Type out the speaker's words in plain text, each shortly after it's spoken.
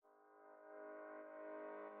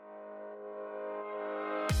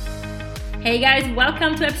Hey guys,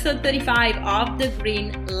 welcome to episode 35 of The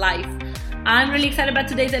Green Life. I'm really excited about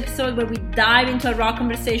today's episode where we dive into a raw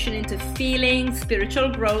conversation into feelings, spiritual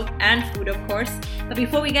growth, and food, of course. But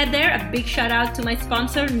before we get there, a big shout out to my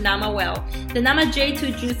sponsor, NamaWell. The Nama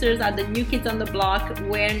J2 juicers are the new kids on the block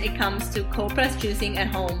when it comes to cold press juicing at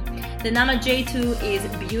home. The Nama J2 is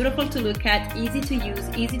beautiful to look at, easy to use,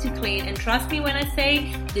 easy to clean, and trust me when I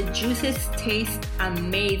say the juices taste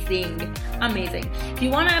amazing. Amazing. If you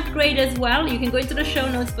want to upgrade as well, you can go into the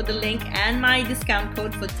show notes for the link and my discount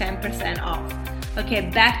code for 10% off. Okay,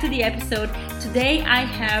 back to the episode. Today I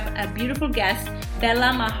have a beautiful guest,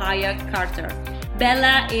 Bella Mahaya Carter.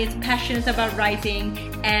 Bella is passionate about writing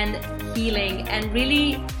and healing, and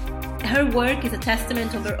really her work is a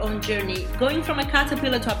testament of her own journey, going from a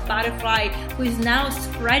caterpillar to a butterfly who is now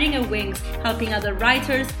spreading her wings, helping other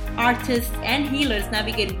writers, artists, and healers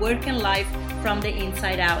navigate work and life from the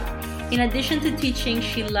inside out. In addition to teaching,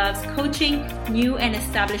 she loves coaching new and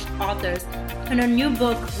established authors. And her new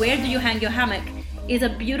book, Where Do You Hang Your Hammock?, is a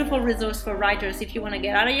beautiful resource for writers if you want to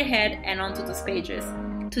get out of your head and onto those pages.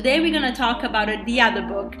 Today we're going to talk about the other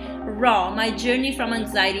book, Raw, My Journey from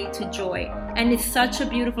Anxiety to Joy. And it's such a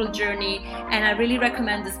beautiful journey, and I really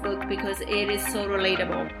recommend this book because it is so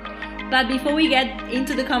relatable. But before we get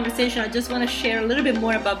into the conversation, I just want to share a little bit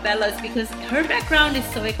more about Bella's because her background is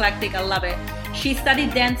so eclectic. I love it. She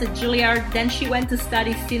studied dance at Juilliard, then she went to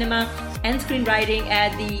study cinema and screenwriting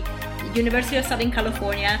at the University of Southern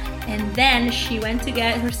California, and then she went to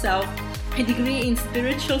get herself a degree in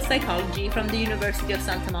spiritual psychology from the University of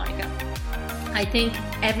Santa Monica. I think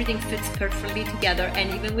everything fits perfectly together,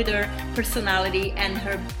 and even with her personality and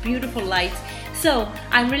her beautiful light. So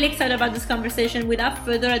I'm really excited about this conversation. Without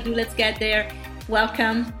further ado, let's get there.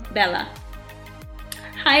 Welcome, Bella.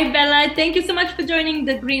 Hi, Bella. Thank you so much for joining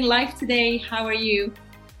The Green Life today. How are you?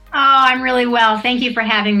 Oh, I'm really well. Thank you for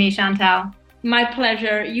having me, Chantal. My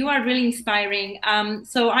pleasure. You are really inspiring.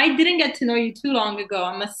 So I didn't get to know you too long ago,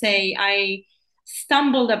 I must say. I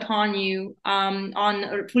stumbled upon you on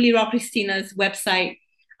Fully Raw Christina's website.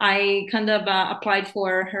 I kind of applied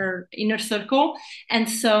for her inner circle. And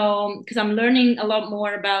so, because I'm learning a lot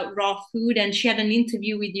more about raw food, and she had an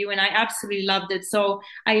interview with you, and I absolutely loved it. So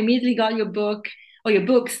I immediately got your book or your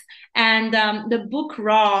books. And the book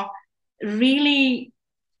Raw really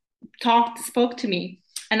spoke to me.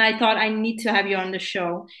 And I thought I need to have you on the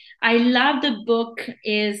show. I love the book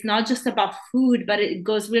is not just about food, but it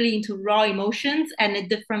goes really into raw emotions and at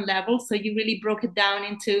different levels. So you really broke it down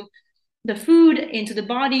into the food, into the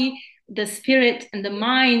body, the spirit, and the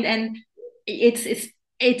mind. And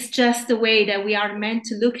it's just the way that we are meant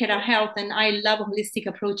to look at our health. And I love holistic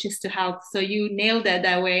approaches to health. So you nailed it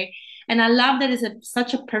that way. And I love that it's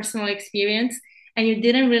such a personal experience. And you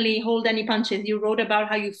didn't really hold any punches. You wrote about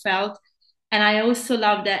how you felt. And I also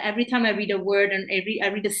love that every time I read a word and I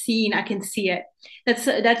read a scene, I can see it. That's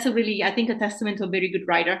a really, I think, a testament to a very good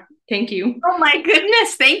writer. Thank you. Oh my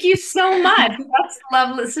goodness. Thank you so much. That's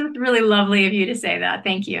lovely. This is really lovely of you to say that.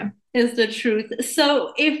 Thank you. It's the truth.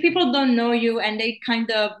 So if people don't know you and they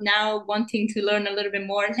kind of now wanting to learn a little bit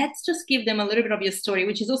more, let's just give them a little bit of your story,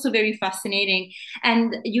 which is also very fascinating.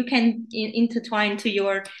 And you can intertwine to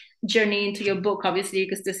your journey into your book, obviously,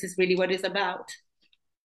 because this is really what it's about.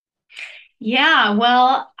 Yeah,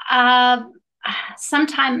 well,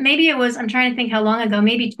 sometime, maybe it was, I'm trying to think how long ago,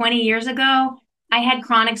 maybe 20 years ago, I had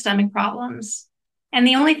chronic stomach problems. And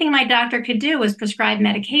the only thing my doctor could do was prescribe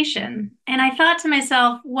medication. And I thought to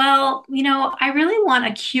myself, well, I really want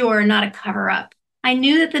a cure, not a cover up. I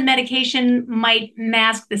knew that the medication might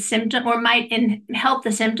mask the symptom or might help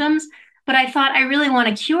the symptoms, but I thought I really want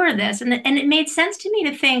to cure this. And it made sense to me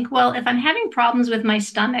to think, well, if I'm having problems with my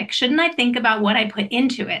stomach, shouldn't I think about what I put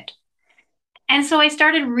into it? And so I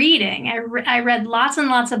started reading. I read lots and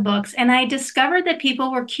lots of books, and I discovered that people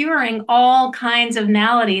were curing all kinds of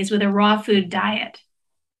maladies with a raw food diet.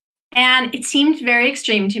 And it seemed very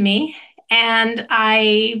extreme to me. And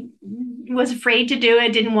I was afraid to do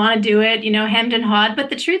it, didn't want to do it, hemmed and hawed. But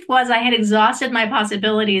the truth was I had exhausted my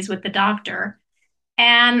possibilities with the doctor,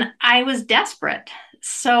 and I was desperate.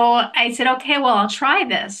 So I said, okay, well, I'll try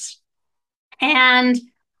this. And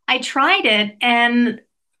I tried it, and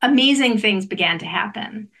amazing things began to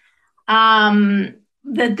happen.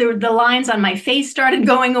 The lines on my face started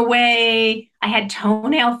going away. I had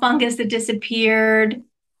toenail fungus that disappeared.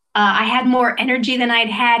 I had more energy than I'd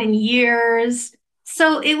had in years.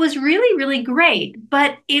 So it was really, really great.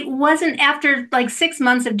 But it wasn't, after like 6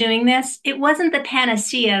 months of doing this, it wasn't the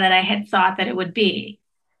panacea that I had thought that it would be.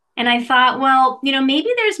 And I thought, well, maybe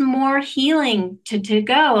there's more healing to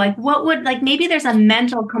go. Maybe there's a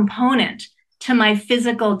mental component to my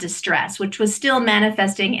physical distress, which was still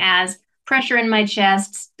manifesting as pressure in my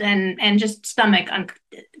chest, and just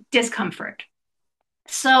discomfort.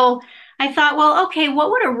 So I thought, well, okay,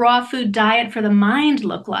 what would a raw food diet for the mind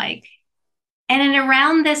look like? And then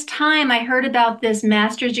around this time, I heard about this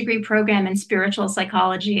master's degree program in spiritual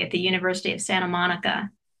psychology at the University of Santa Monica.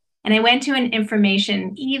 And I went to an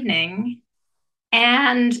information evening,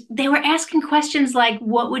 and they were asking questions like,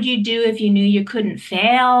 what would you do if you knew you couldn't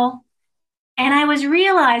fail? And I was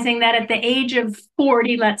realizing that at the age of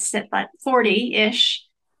 40, let's say 40-ish,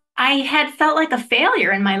 I had felt like a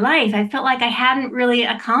failure in my life. I felt like I hadn't really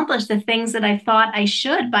accomplished the things that I thought I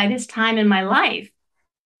should by this time in my life.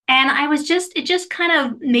 And it just kind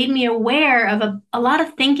of made me aware of a lot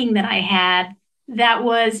of thinking that I had that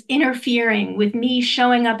was interfering with me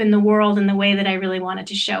showing up in the world in the way that I really wanted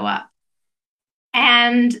to show up.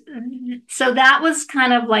 And so that was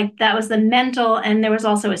kind of like, that was the mental, and there was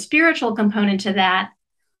also a spiritual component to that.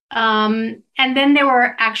 And then there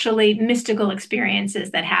were actually mystical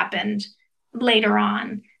experiences that happened later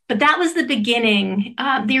on. But that was the beginning.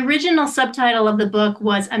 The original subtitle of the book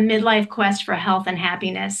was A Midlife Quest for Health and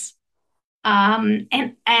Happiness. And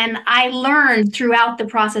I learned throughout the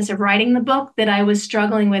process of writing the book that I was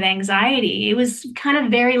struggling with anxiety. It was kind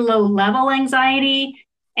of very low level anxiety.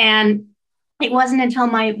 And it wasn't until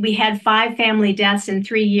we had 5 family deaths in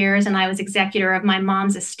 3 years, and I was executor of my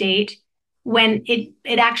mom's estate, when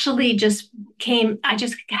it actually just came. I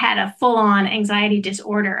just had a full on anxiety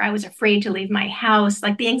disorder. I was afraid to leave my house.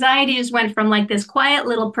 Like the anxiety just went from like this quiet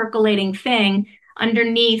little percolating thing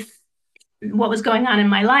underneath what was going on in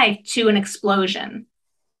my life to an explosion.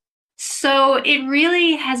 So it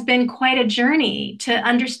really has been quite a journey to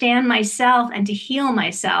understand myself and to heal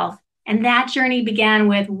myself. And that journey began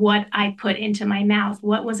with what I put into my mouth.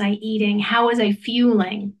 What was I eating? How was I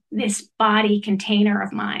fueling this body container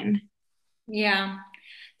of mine? Yeah.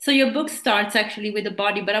 So your book starts actually with the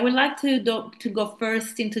body, but I would like to go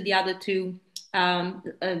first into the other two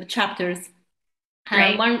chapters.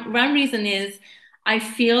 Great. One reason is I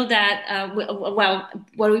feel that well,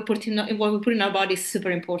 what we put in our body is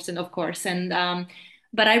super important, of course, and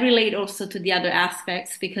but I relate also to the other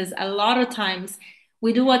aspects because a lot of times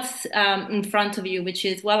we do what's in front of you, which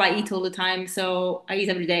is, well, I eat all the time, so I eat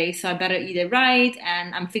every day, so I better eat it right,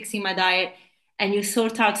 and I'm fixing my diet, and you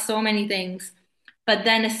sort out so many things, but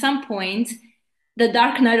then at some point the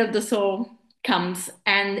dark night of the soul comes,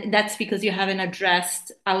 and that's because you haven't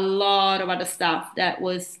addressed a lot of other stuff that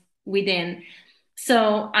was within.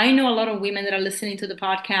 So I know a lot of women that are listening to the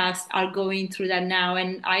podcast are going through that now,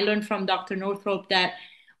 and I learned from Dr. Northrope that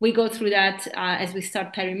we go through that as we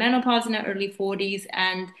start perimenopause in our early 40s,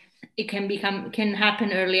 and it can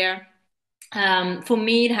happen earlier. For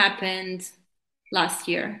me, it happened last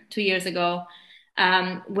year, 2 years ago,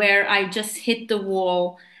 where I just hit the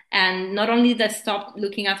wall. And not only did I stop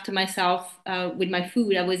looking after myself with my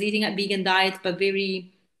food, I was eating a vegan diet, but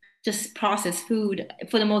very just processed food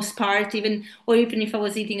for the most part, even if I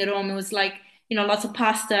was eating at home, it was like, lots of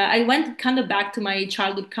pasta. I went kind of back to my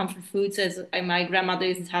childhood comfort foods as my grandmother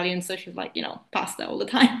is Italian, so she's like, pasta all the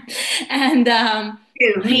time. And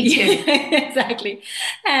Me too. yeah, exactly.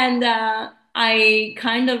 And I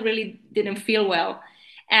kind of really didn't feel well.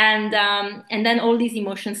 And then all these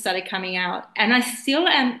emotions started coming out, and I still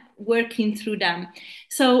am working through them.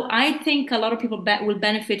 So I think a lot of people will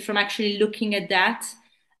benefit from actually looking at that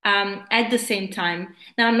at the same time.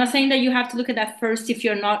 Now, I'm not saying that you have to look at that first if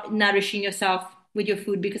you're not nourishing yourself with your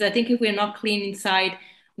food, because I think if we're not clean inside,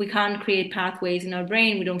 we can't create pathways in our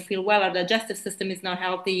brain. We don't feel well. Our digestive system is not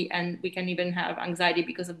healthy, and we can even have anxiety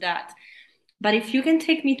because of that. But if you can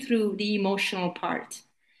take me through the emotional part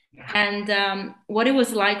and what it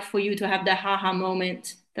was like for you to have that haha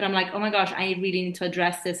moment that I'm like, oh my gosh, I really need to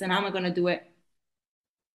address this, and how am I going to do it?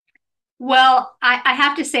 Well, I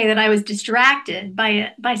have to say that I was distracted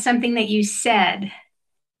by something that you said.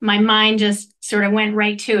 My mind just sort of went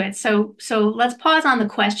right to it. So let's pause on the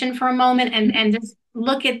question for a moment and just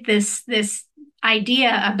look at this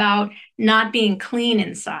idea about not being clean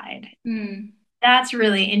inside. Mm, That's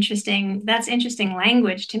really interesting. That's interesting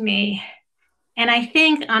language to me. And I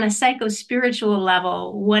think on a psycho-spiritual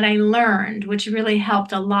level, what I learned, which really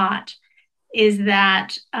helped a lot, is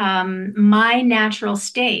that my natural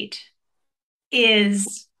state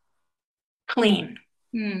is clean.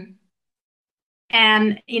 mm,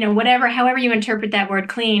 And, however you interpret that word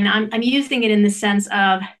clean, I'm using it in the sense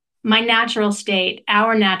of my natural state,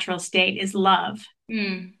 our natural state is love.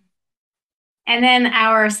 mm, And then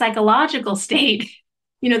our psychological state,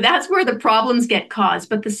 that's where the problems get caused,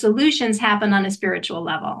 but the solutions happen on a spiritual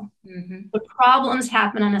level. mhm, The problems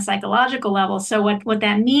happen on a psychological level. So what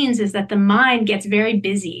that means is that the mind gets very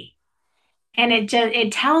busy. And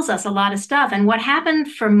it tells us a lot of stuff. And what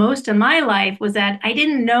happened for most of my life was that I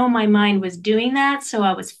didn't know my mind was doing that, so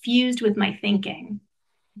I was fused with my thinking.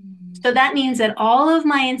 Mm. So that means that all of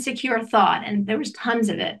my insecure thought, and there was tons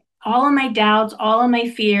of it, all of my doubts, all of my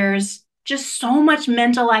fears, just so much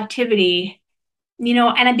mental activity,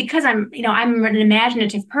 and because I'm an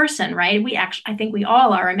imaginative person, right? I think we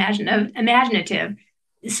all are imaginative.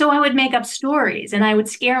 So I would make up stories and I would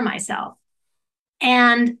scare myself.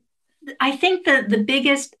 And I think that the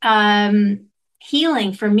biggest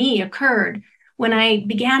healing for me occurred when I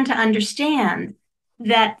began to understand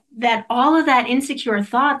that all of that insecure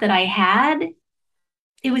thought that I had,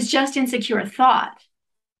 it was just insecure thought.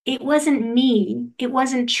 It wasn't me. It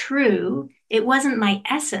wasn't true. It wasn't my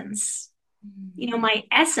essence. My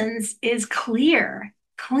essence is clear,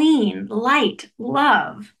 clean, light,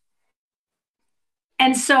 love.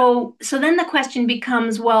 And so then the question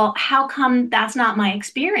becomes, well, how come that's not my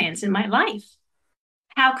experience in my life?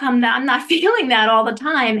 How come that I'm not feeling that all the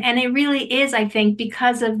time? And it really is, I think,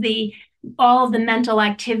 because of the all of the mental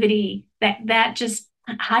activity that just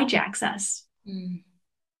hijacks us. Mm.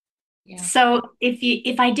 Yeah. So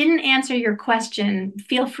if I didn't answer your question,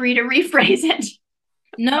 feel free to rephrase it.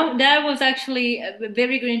 No, that was actually a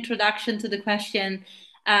very good introduction to the question,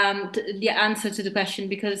 the answer to the question,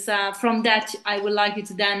 because from that, I would like you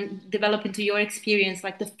to then develop into your experience,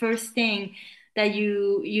 like the first thing that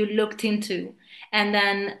you looked into, and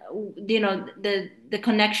then the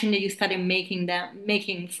connection that you started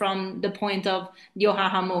making from the point of the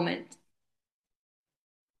aha moment.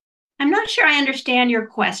 I'm not sure I understand your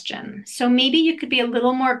question. So maybe you could be a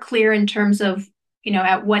little more clear in terms of,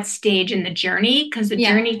 at what stage in the journey, because the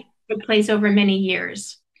Yeah. journey took place over many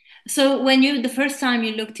years. So when the first time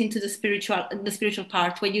you looked into the spiritual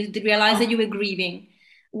part, when you realized that you were grieving,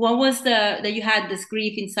 what was that you had this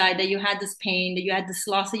grief inside, that you had this pain, that you had this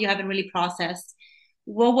loss that you haven't really processed?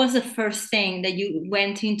 What was the first thing that you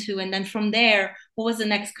went into, and then from there, what was the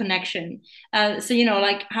next connection? So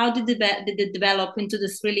like how did it develop into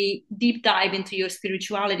this really deep dive into your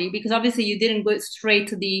spirituality? Because obviously you didn't go straight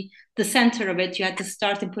to the center of it. You had to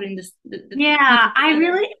start and putting the pieces Yeah,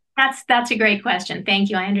 together. that's a great question. Thank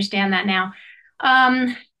you. I understand that now.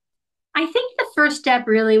 Um, I think the first step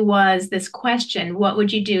really was this question, what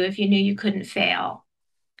would you do if you knew you couldn't fail?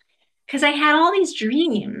 Because I had all these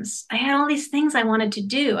dreams. I had all these things I wanted to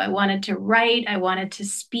do. I wanted to write. I wanted to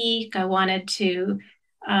speak. I wanted to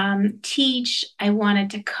teach. I wanted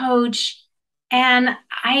to coach. And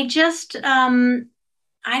I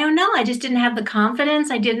don't know. I just didn't have the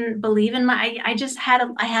confidence. I didn't believe in I just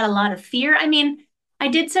I had a lot of fear. I mean, I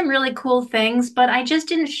did some really cool things, but I just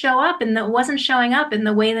didn't show up and wasn't showing up in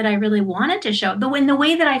the way that I really wanted to show up, in the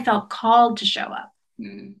way that I felt called to show up.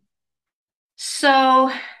 Mm,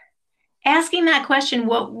 So asking that question,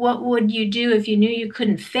 what would you do if you knew you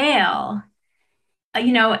couldn't fail?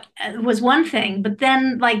 Was one thing, but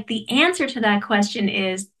then like the answer to that question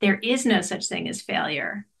is there is no such thing as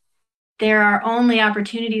failure. There are only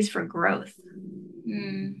opportunities for growth.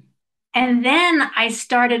 mm, And then I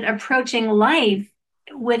started approaching life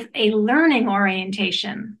with a learning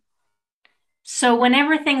orientation. So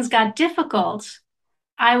whenever things got difficult,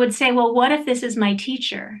 I would say, well, what if this is my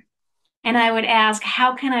teacher? And I would ask,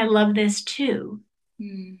 how can I love this too?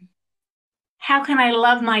 mm, How can I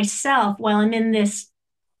love myself while I'm in this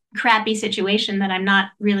crappy situation that I'm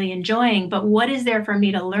not really enjoying? But what is there for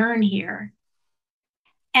me to learn here?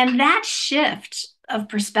 And that shift of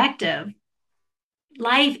perspective,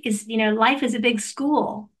 life is a big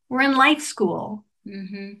school. We're in life school.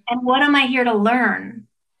 mhm, And what am I here to learn?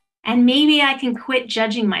 And maybe I can quit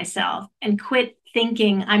judging myself and quit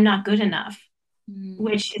thinking I'm not good enough, mm,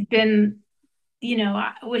 which has been,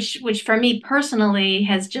 which for me personally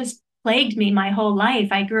has just plagued me my whole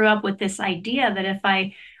life. I grew up with this idea that if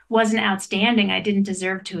I wasn't outstanding, I didn't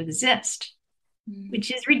deserve to exist, mm.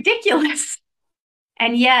 which is ridiculous.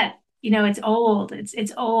 And yet, it's old.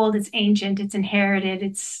 It's old. It's ancient. It's inherited.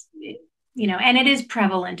 And it is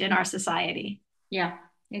prevalent in our society. Yeah,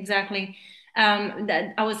 exactly.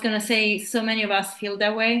 That I was gonna say, so many of us feel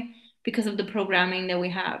that way because of the programming that we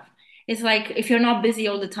have. It's like if you're not busy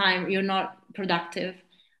all the time, you're not productive,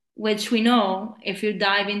 which we know if you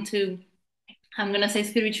dive into, I'm gonna say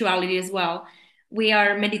spirituality as well. We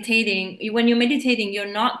are meditating. When you're meditating, you're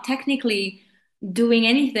not technically doing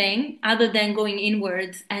anything other than going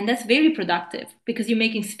inwards, and that's very productive because you're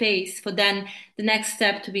making space for then the next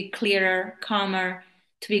step to be clearer, calmer,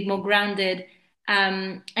 to be more grounded.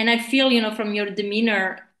 And I feel, from your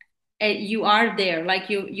demeanor, you are there, like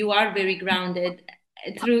you are very grounded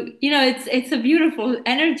through, it's a beautiful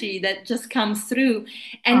energy that just comes through,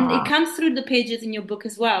 and it Ah, comes through the pages in your book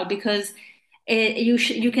as well, because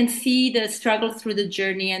You can see the struggle through the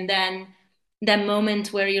journey, and then that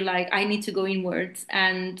moment where you're like, I need to go inwards,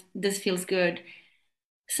 and this feels good.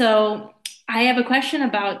 So I have a question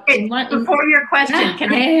about Wait, before your question,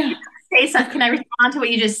 yeah, yeah, say something? Can I respond to what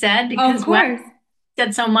you just said? of Because wow, course. you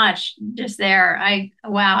said so much just there.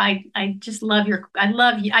 Wow, I just love I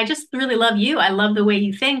love you. I just really love you. I love the way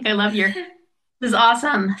you think. I love your, this is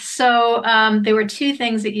awesome. So, there were two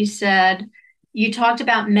things that you said. You talked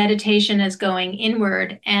about meditation as going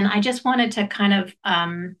inward, and I just wanted to kind of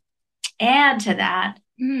add to that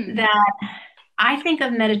Mm, that I think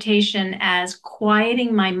of meditation as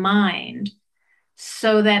quieting my mind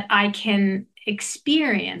so that I can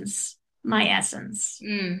experience my essence.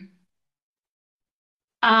 mm,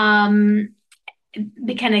 Um,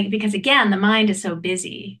 because again, the mind is so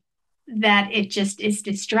busy that it just is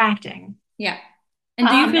distracting. yeah. And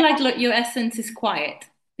do you feel And like your essence is quiet?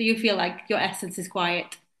 Do you feel like your essence is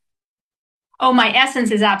quiet? oh, my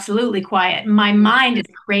essence is absolutely quiet. My Mm. mind is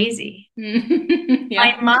crazy. My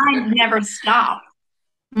Yeah. mind never stops.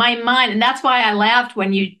 My mind, and that's why I laughed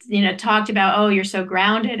when you talked about, oh, you're so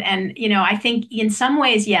grounded. And I think in some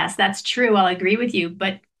ways, yes, that's true. I'll agree with you,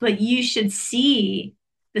 but you should see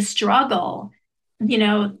the struggle.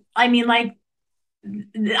 I mean, like,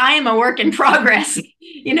 I am a work in progress,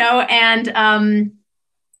 and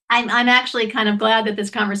I'm actually kind of glad that this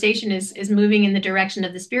conversation is moving in the direction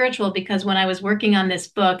of the spiritual, because when I was working on this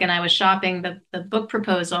book and I was shopping the book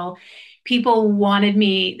proposal, people wanted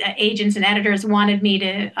me, agents and editors wanted me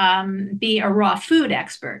to be a raw food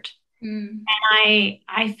expert. Mm,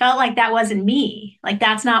 I felt like that wasn't me. Like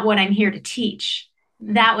that's not what I'm here to teach.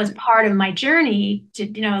 mm, That was part of my journey to,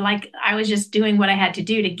 like I was just doing what I had to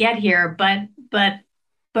do to get here. But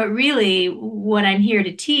really what I'm here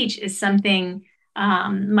to teach is something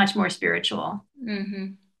much more spiritual. hmm.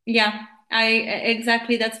 Yeah, I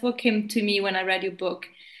exactly. That's what came to me when I read your book,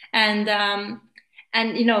 and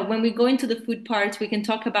when we go into the food part, we can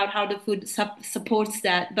talk about how the food supports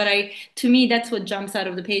that. But to me, that's what jumps out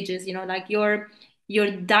of the pages. Like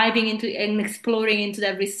you're diving into and exploring into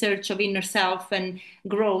that research of inner self and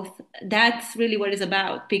growth. That's really what it's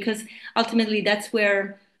about, because ultimately that's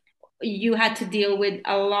where you had to deal with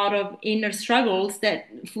a lot of inner struggles that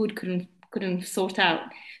food couldn't sort out.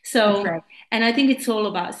 That's So, right. and I think it's all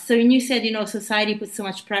about. So, when you said, society puts so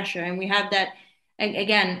much pressure, and we have that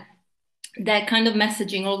again, that kind of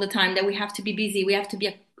messaging all the time that we have to be busy, we have to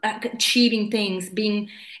be achieving things, being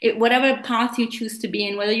whatever path you choose to be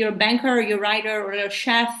in, whether you're a banker or you're a writer or a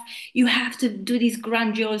chef, you have to do these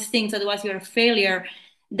grandiose things, otherwise you're a failure.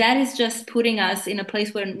 That is just putting us in a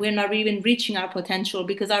place where we're not even reaching our potential,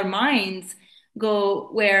 because our minds go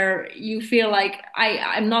where you feel like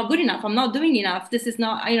I'm not good enough, I'm not doing enough, this is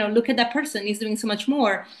not, look at that person, he's doing so much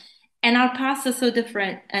more. And our paths are so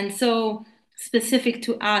different and so specific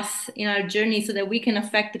to us in our journey, so that we can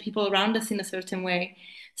affect the people around us in a certain way.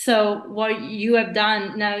 So what you have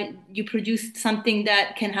done now, you produced something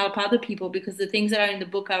that can help other people, because the things that are in the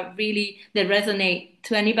book are really, they resonate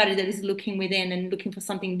to anybody that is looking within and looking for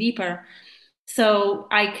something deeper. So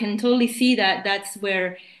I can totally see that that's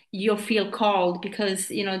where you'll feel called, because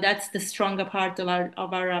that's the stronger part of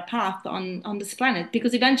our path on this planet,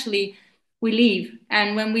 because eventually we leave,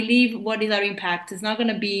 and when we leave, what is our impact? It's not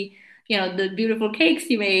going to be the beautiful cakes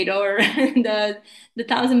you made, or the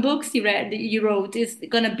thousand books you wrote. It's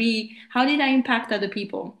going to be, how did I impact other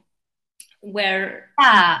people, where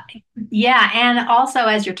Yeah, yeah. And also,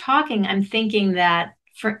 as you're talking, I'm thinking that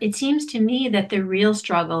it seems to me that the real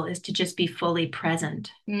struggle is to just be fully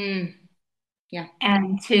present mm, yeah.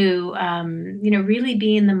 and to, really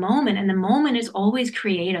be in the moment. And the moment is always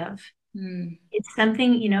creative. Mm, It's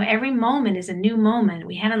something, every moment is a new moment.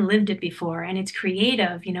 We haven't lived it before and it's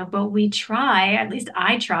creative, but we try, at least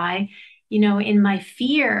I try, in my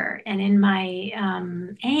fear and in my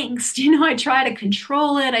angst, I try to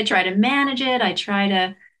control it. I try to manage it. I try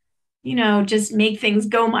to just make things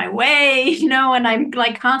go my way, and I'm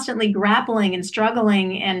like constantly grappling and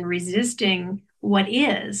struggling and resisting what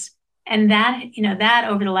is. And that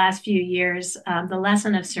over the last few years, the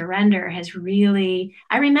lesson of surrender has really,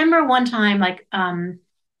 I remember one time, like,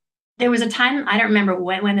 there was a time, I don't remember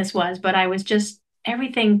when this was, but I was just,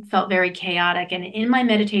 everything felt very chaotic. And in my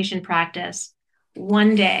meditation practice,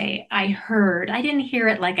 one day I didn't hear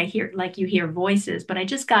it like you hear voices, but I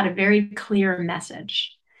just got a very clear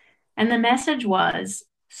message. And the message was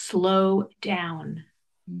slow down.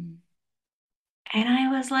 mm, And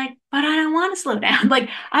I was like, but I don't want to slow down. Like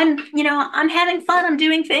I'm having fun. I'm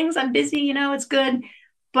doing things. I'm busy, it's good.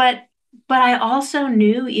 But I also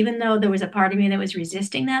knew, even though there was a part of me that was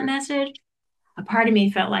resisting that message, a part of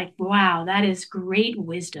me felt like, wow, that is great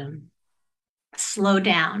wisdom. slow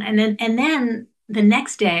down. And then the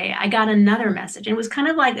next day I got another message. And it was kind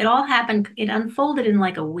of like it all happened, it unfolded in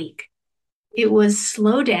like a week. It was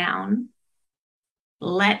slow down,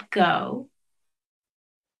 let go,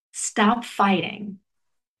 stop fighting,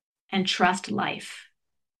 and trust life.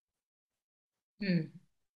 Mm.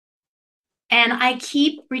 And I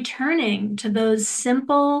keep returning to those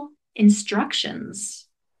simple instructions.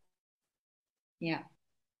 Yeah.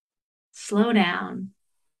 Slow down,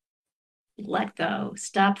 let go,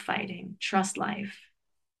 stop fighting, trust life.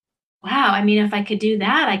 Wow. I mean, if I could do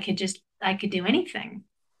that, I could do anything,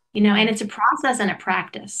 and Yeah. it's a process and a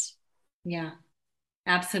practice. Yeah.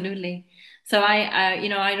 Absolutely. So I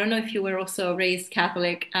don't know if you were also raised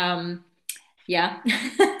Catholic. Yeah.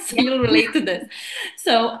 So Yeah. you'll relate to this.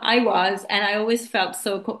 So I was, and I always felt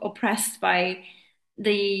so oppressed by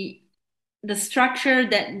the the structure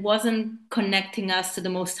that wasn't connecting us to the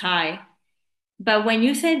Most High. But when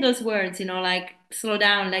you say those words, like slow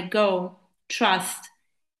down, let go, trust,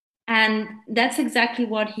 and that's exactly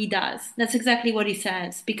what he does. That's exactly what he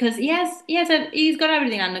says because he's got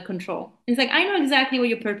everything under control. He's like, I know exactly what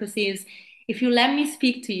your purpose is. If you let me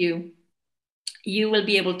speak to you, you will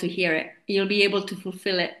be able to hear it. You'll be able to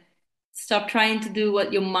fulfill it. Stop trying to do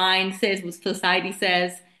what your mind says, what society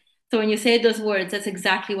says. So when you say those words, that's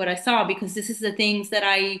exactly what I saw because this is the things that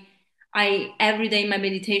I every day in my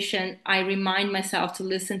meditation, I remind myself to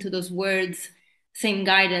listen to those words, same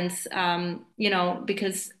guidance,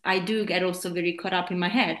 because I do get also very caught up in my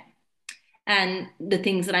head and the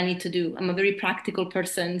things that I need to do. I'm a very practical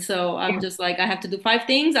person, so I'm Yeah. just like I have to do 5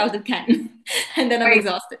 things, I'll do 10, and then I'm Right,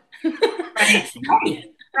 exhausted. right, right,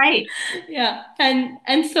 right, Yeah,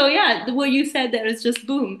 and so yeah, the way you said there is just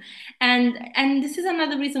boom. And this is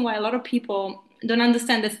another reason why a lot of people don't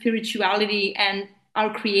understand that spirituality and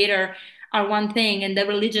our creator are one thing and the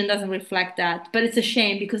religion doesn't reflect that. But it's a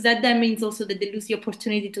shame because that means also that they lose the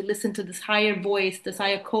opportunity to listen to this higher voice, this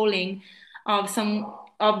higher calling of some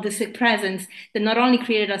of this presence that not only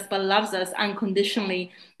created us but loves us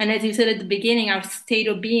unconditionally. And as you said at the beginning, our state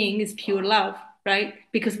of being is pure love, right?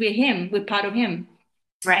 Because we're him, we're part of him.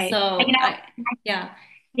 right. And, So yeah.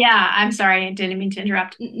 yeah, I'm sorry, I didn't mean to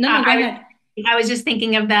interrupt. No, no, go I was ahead. I was just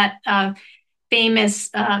thinking of that famous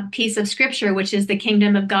piece of scripture, which is the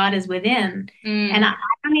kingdom of God is within. And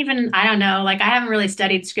Mm, I don't know, like I haven't really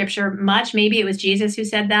studied scripture much. Maybe it was Jesus who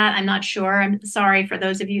said that. I'm not sure. I'm sorry for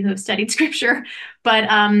those of you who have studied scripture, but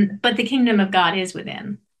the kingdom of God is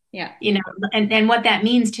within, yeah, and what that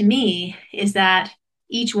means to me is that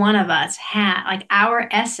each one of us like our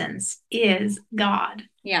essence is God.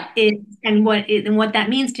 yeah. And what that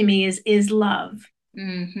means to me is love.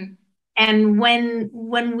 Hmm. And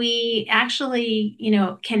when we actually,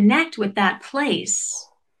 connect with that place,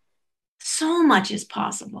 so much is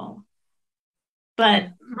possible. Yeah, But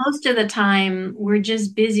most of the time we're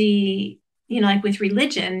just busy, like with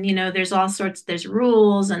religion, there's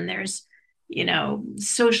rules and there's,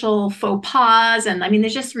 social faux pas. And I mean,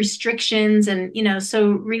 there's just restrictions. And,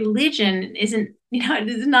 so religion isn't, it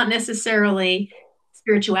is not necessarily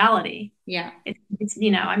spirituality. yeah,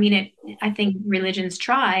 I mean, I think religions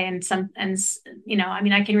try I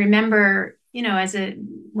mean, I can remember,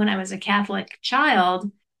 when I was a Catholic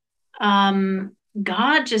child,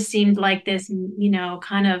 God just seemed like this,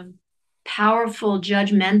 kind of powerful,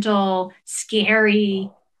 judgmental, scary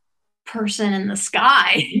person in the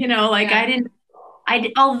sky. Like yeah,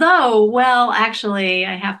 although, well, actually,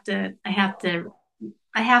 I have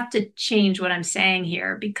to change what I'm saying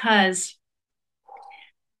here because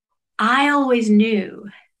I always knew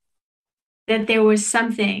that there was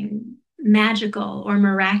something magical or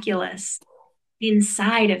miraculous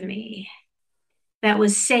inside of me that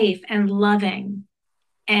was safe and loving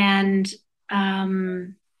and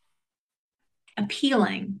um,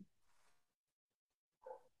 appealing.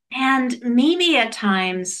 And maybe at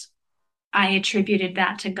times I attributed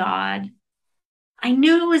that to God. I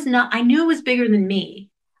knew it was bigger than me.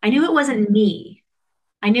 I knew it wasn't me.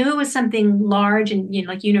 I knew it was something large and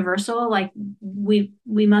like universal, like we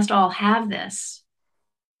must all have this.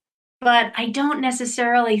 But I don't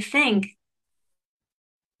necessarily think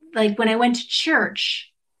like when I went to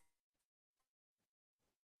church,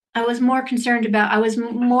 I was more concerned about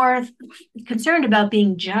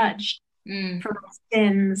being judged mm, for my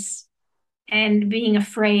sins and being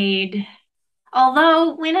afraid.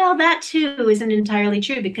 Although, that too isn't entirely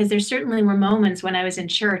true because there certainly were moments when I was in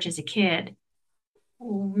church as a kid,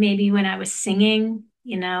 maybe when I was singing,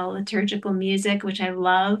 liturgical music, which I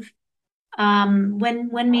love, when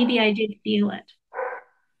maybe I did feel it.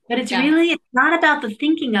 But yeah, it's not about the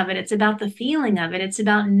thinking of it. It's about the feeling of it. It's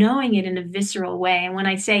about knowing it in a visceral way. And when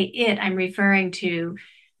I say it, I'm referring to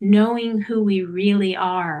knowing who we really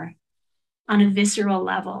are on a visceral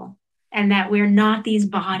level, and that we're not these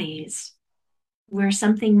bodies, we're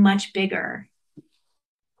something much bigger.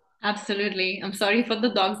 Absolutely. I'm sorry for the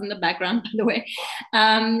dogs in the background, by the way.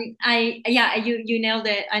 Yeah, you nailed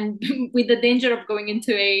it. And with the danger of going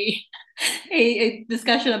into a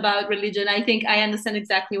discussion about religion, I think I understand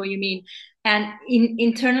exactly what you mean. And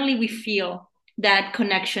internally, we feel that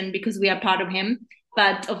connection because we are part of him.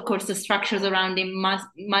 But of course, the structures around him must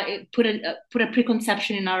put a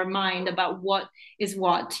preconception in our mind about what is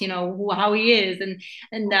what, how he is,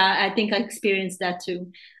 and I think I experienced that too,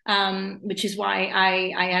 which is why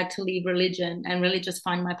I had to leave religion and really just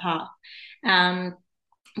find my path. Um,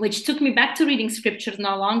 which took me back to reading scriptures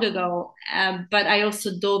not long ago. But I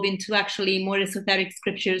also dove into actually more esoteric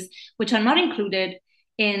scriptures, which are not included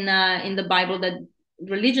in the Bible that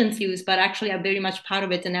religions use, but actually are very much part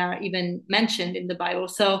of it and are even mentioned in the Bible.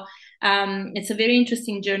 So it's a very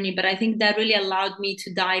interesting journey, but I think that really allowed me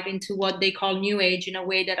to dive into what they call New Age in a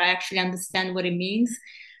way that I actually understand what it means.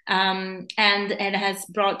 And it has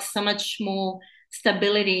brought so much more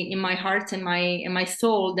stability in my heart and my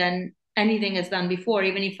soul than anything has done before.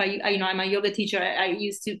 Even if I'm a yoga teacher, I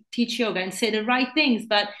used to teach yoga and say the right things,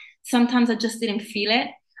 but sometimes I just didn't feel it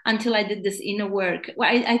until I did this inner work. Well,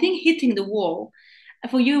 I think hitting the wall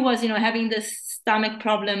for you was, having this stomach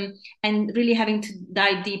problem and really having to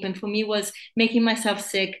dive deep. And for me was making myself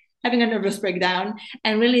sick, having a nervous breakdown,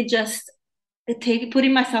 and really just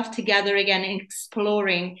putting myself together again,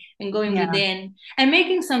 exploring and going Yeah. within and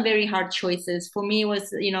making some very hard choices. For me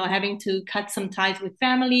was, having to cut some ties with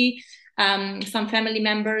family, some family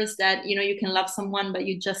members that, you can love someone, but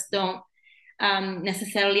you just don't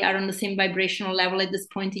necessarily are on the same vibrational level at this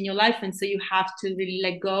point in your life. And so you have to really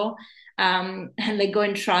let go, and let go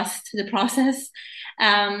and trust the process.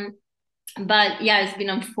 Um, but yeah, it's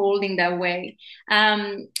been unfolding that way.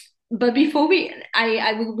 But before we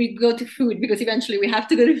go to food, because eventually we have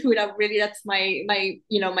to go to food. That's my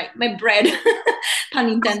bread, pun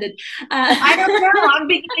intended. I don't know. I'm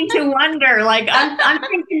beginning to wonder. Like I'm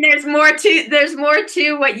thinking there's more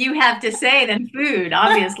to what you have to say than food,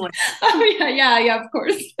 obviously. Oh yeah, of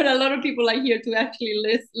course. But a lot of people are here to actually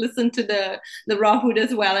listen to the raw food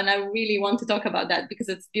as well, and I really want to talk about that because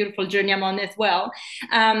it's a beautiful journey I'm on as well.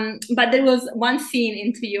 But there was one scene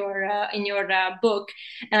into your in your book,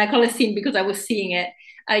 and I call it scene because I was seeing it.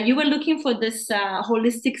 You were looking for this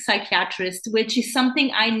holistic psychiatrist, which is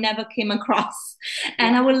something I never came across.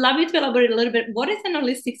 And I would love you to elaborate a little bit. What is an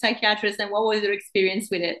holistic psychiatrist, and what was your experience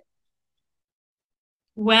with it?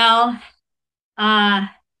 Well, uh,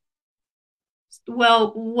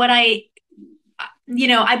 what I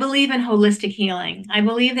believe in holistic healing. I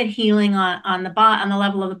believe that healing on the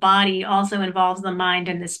level of the body also involves the mind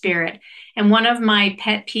and the spirit. And one of my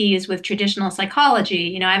pet peeves with traditional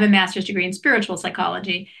psychology, I have a master's degree in spiritual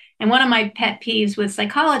psychology. And one of my pet peeves with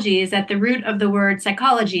psychology is that the root of the word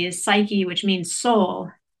psychology is psyche, which means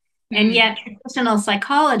soul. And Mm, yet traditional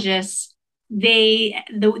psychologists,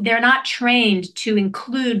 they're not trained to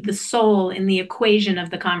include the soul in the equation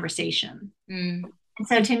of the conversation. mm, And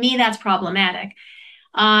so to me, that's problematic.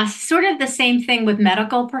 Sort of the same thing with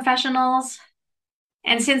medical professionals.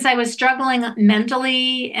 And since I was struggling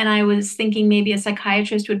mentally and I was thinking maybe a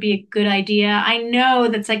psychiatrist would be a good idea, I know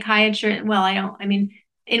that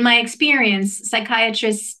in my experience,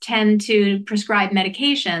 psychiatrists tend to prescribe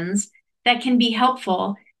medications that can be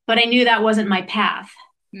helpful, but I knew that wasn't my path.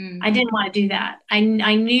 I mm, didn't want to do that. I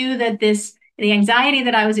knew that the anxiety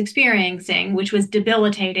that I was experiencing, which was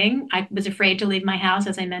debilitating, I was afraid to leave my house,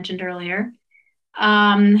 as I mentioned earlier.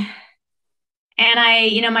 Um,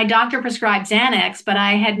 and my doctor prescribed Xanax, but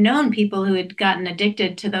I had known people who had gotten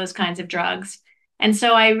addicted to those kinds of drugs. And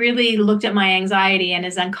so I really looked at my anxiety, and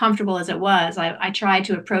as uncomfortable as it was, I tried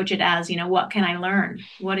to approach it as, what can I learn?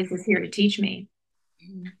 What is this here to teach me?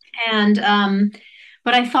 mm, And,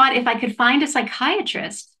 but I thought if I could find a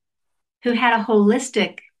psychiatrist who had a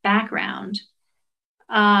holistic background,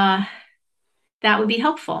 uh, that would be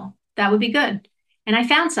helpful. That would be good. And I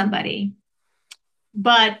found somebody,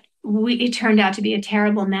 but it turned out to be a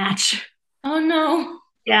terrible match. oh no.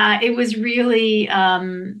 Yeah, it was really,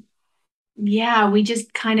 yeah, we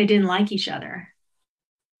just kind of didn't like each other.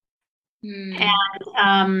 Mm,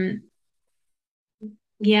 And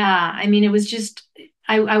yeah, I mean, it was just,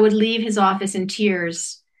 I would leave his office in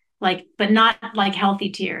tears, but not like healthy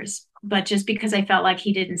tears, but just because I felt like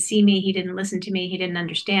he didn't see me, he didn't listen to me, he didn't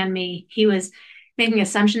understand me. He was making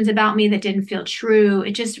assumptions about me that didn't feel true.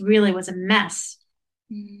 It just really was a mess.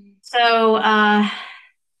 mm, So,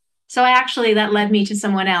 so that led me to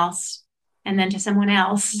someone else and then to someone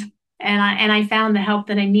else. and I found the help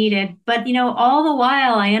that I needed. But all the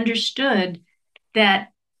while I understood that,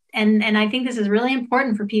 and I think this is really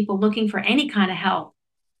important for people looking for any kind of help.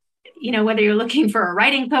 Whether you're looking for a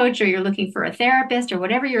writing coach or you're looking for a therapist or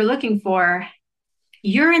whatever you're looking for,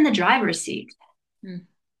 you're in the driver's seat. Mm.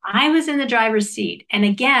 I was in the driver's seat. And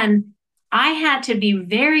again, I had to be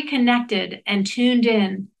very connected and tuned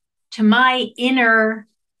in to my inner,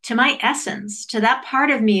 to my essence, to that part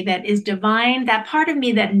of me that is divine, that part of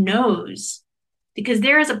me that knows, because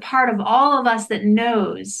there is a part of all of us that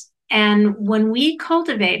knows. And when we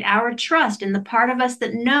cultivate our trust in the part of us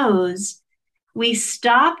that knows, we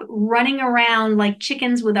stop running around like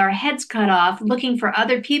chickens with our heads cut off, looking for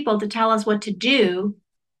other people to tell us what to do.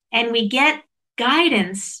 And we get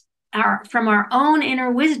guidance from our own inner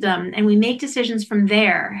wisdom, and we make decisions from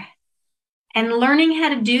there. And learning how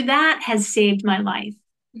to do that has saved my life.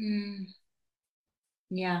 Mm.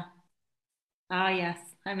 Yeah. Ah, yes.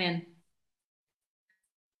 I'm in.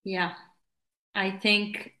 Yeah. I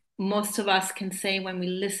think most of us can say when we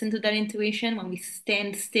listen to that intuition, when we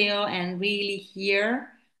stand still and really hear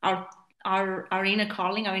our our inner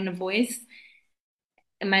calling, our inner voice,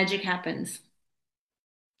 magic happens.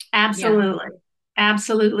 Yeah. Absolutely.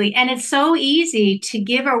 Absolutely. And it's so easy to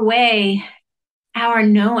give away our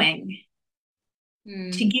knowing, to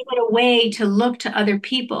Mm. give it away to look to other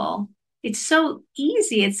people. It's so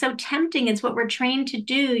easy. It's so tempting. It's what we're trained to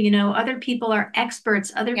do. Other people are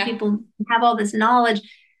experts, other Yeah. people have all this knowledge.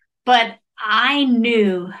 But I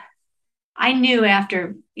knew I knew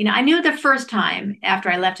the first time after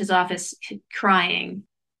I left his office crying,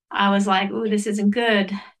 I was like, oh, this isn't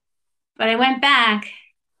good. But I went back,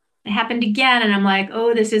 it happened again, and I'm like,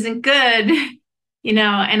 oh, this isn't good.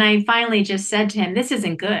 And I finally just said to him, this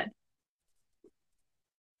isn't good.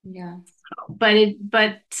 Yeah.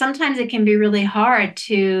 But sometimes it can be really hard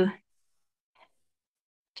to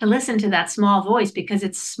listen to that small voice because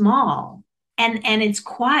it's small and it's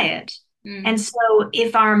quiet. Mm. And so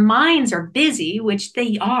if our minds are busy, which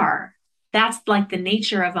they are, that's like the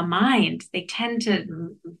nature of a mind. They tend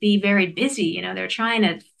to be very busy. They're trying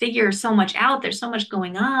to figure so much out. There's so much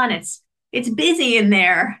going on. It's busy in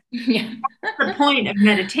there. Yeah. The point of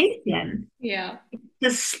meditation, Yeah.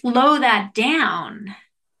 to slow that down,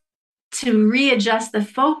 to readjust the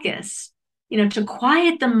focus, to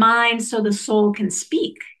quiet the mind so the soul can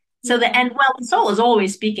speak. So Yeah. the soul is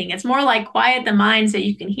always speaking. It's more like quiet the mind so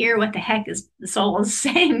you can hear what the heck is the soul is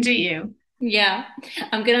saying to you. Yeah,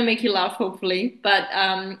 I'm gonna make you laugh, hopefully. But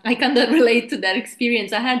I kind of relate to that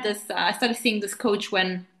experience. I had this. I started seeing this coach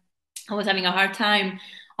when I was having a hard time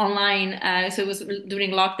online. So it was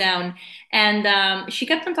during lockdown, and she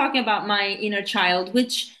kept on talking about my inner child,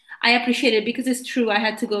 which I appreciated because it's true. I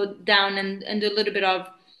had to go down and do a little bit of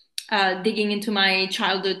digging into my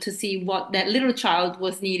childhood to see what that little child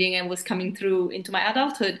was needing and was coming through into my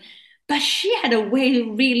adulthood. But she had a way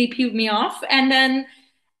to really peel me off, and then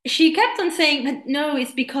she kept on saying that no,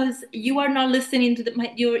 it's because you are not listening to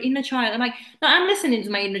your inner child. I'm like, no, I'm listening to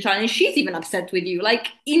my inner child, and she's even upset with you. Like,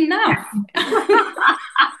 enough.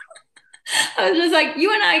 I was just like,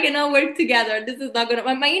 you and I cannot work together. This is not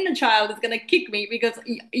gonna. My inner child is gonna kick me because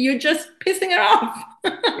you're just pissing her off.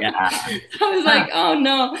 Yeah. I was Huh. like, oh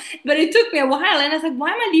no. But it took me a while, and I was like, why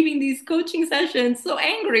am I leaving these coaching sessions so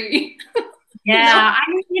angry? You know? Yeah.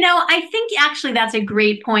 I think actually that's a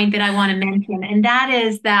great point that I want to mention. And that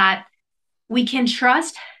is that we can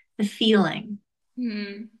trust the feeling.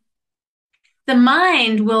 Hmm. The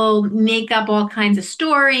mind will make up all kinds of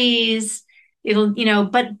stories. It'll,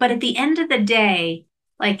 but at the end of the day,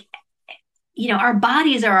 like, our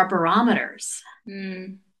bodies are our barometers.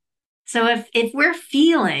 Hmm. So if we're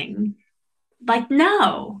feeling like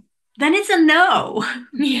no, then it's a no.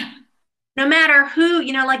 Yeah. No matter who,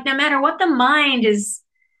 like no matter what the mind is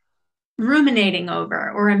ruminating over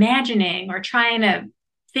or imagining or trying to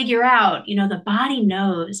figure out, the body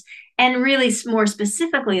knows. And really more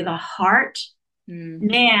specifically, the heart. Hmm.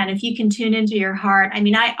 Man, if you can tune into your heart, I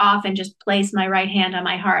mean, I often just place my right hand on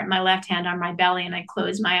my heart, my left hand on my belly, and I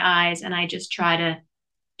close my eyes and I just try to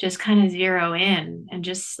just kind of zero in and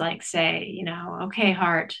just like say, okay,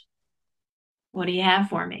 heart, what do you have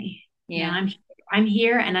for me? Yeah. I'm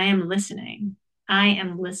here and I am listening. I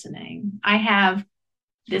am listening. I have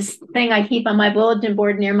this thing I keep on my bulletin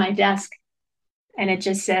board near my desk, and it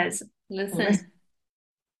just says, listen, Listen.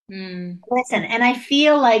 Hmm. listen. And I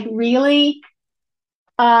feel like really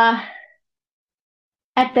uh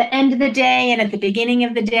at the end of the day and at the beginning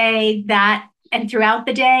of the day, that and throughout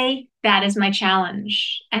the day, that is my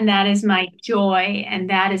challenge and that is my joy and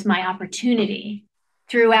that is my opportunity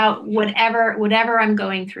throughout whatever I'm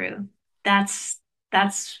going through. That's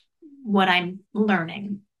what I'm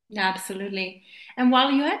learning. Yeah, absolutely. And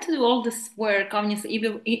while you had to do all this work, obviously,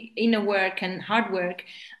 even inner work and hard work,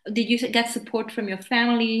 did you get support from your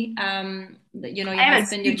family? Your I have a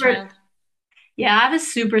husband, your super, child? yeah, I have a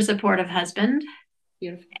super supportive husband.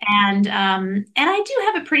 Beautiful. And I do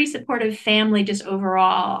have a pretty supportive family just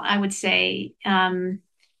overall, I would say.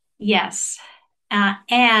 Yes.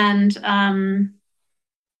 And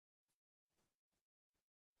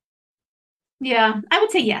yeah, I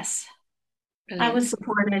would say yes. I Brilliant. was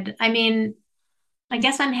supported. I mean, I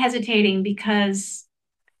guess I'm hesitating because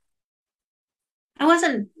I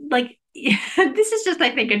wasn't like, this is just,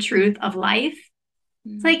 I think, a truth of life. It's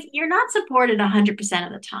Mm, like you're not supported 100%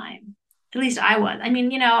 of the time. At least I was. I mean,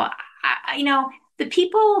 the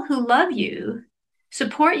people who love you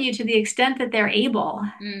support you to the extent that they're able.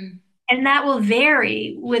 mm, And that will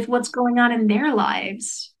vary with what's going on in their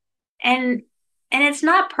lives. And and it's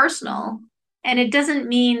not personal. And it doesn't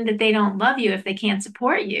mean that they don't love you if they can't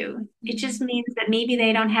support you. It just mm. means that maybe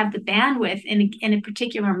they don't have the bandwidth in a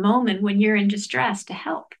particular moment when you're in distress to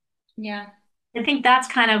help. Yeah, I think that's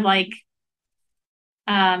kind of like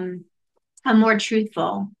um, a more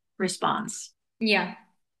truthful response. yeah,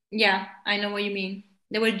 yeah. I know what you mean.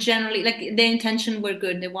 They were generally like the intention were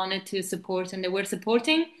good. They wanted to support and they were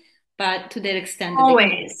supporting, but to their extent that they could.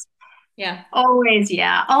 Always. Yeah. Always,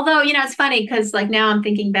 yeah. Although, it's funny because like now I'm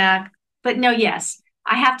thinking back, but no, yes,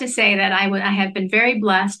 I have to say that I have been very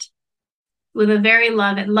blessed with a very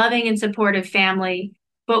loving and supportive family,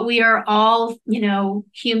 but we are all,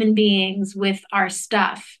 human beings with our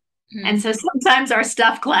stuff. And Mm, so sometimes our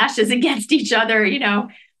stuff clashes against each other,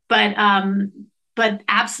 but but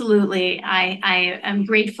absolutely I am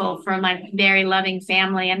grateful for my very loving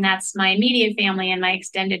family, and that's my immediate family and my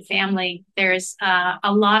extended family. There's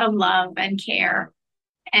a lot of love and care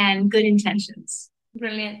and good intentions.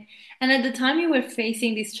 brilliant. And at the time you were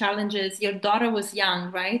facing these challenges, your daughter was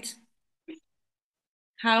young, right?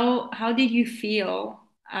 How did you feel,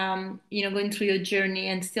 going through your journey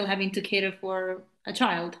and still having to cater for a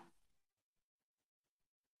child?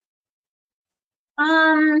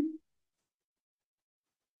 Um,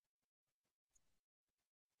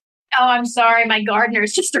 oh, I'm sorry, my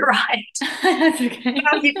gardener's just arrived. That's Don't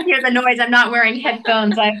know okay. if you can hear the noise. I'm not wearing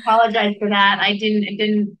headphones. I apologize for that. I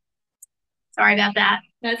didn't, sorry about that.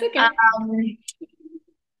 That's okay. Um,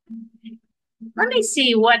 Let me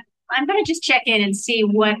see I'm going to just check in and see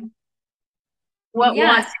what Yes.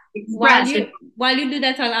 wants to be While expressed. you do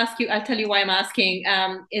that, I'll tell you why I'm asking.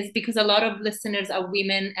 Is because a lot of listeners are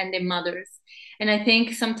women and their mothers. And I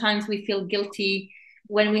think sometimes we feel guilty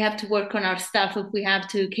when we have to work on our stuff if we have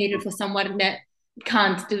to cater for someone that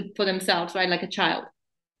can't do it for themselves, right? Like a child.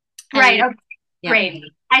 Right. And Okay, yeah. great.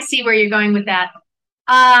 I see where you're going with that.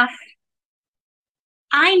 Uh,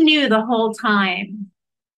 I knew the whole time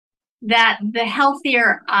that the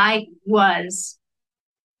healthier I was,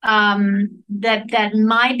 that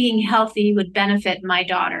my being healthy would benefit my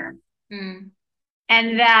daughter. Mm,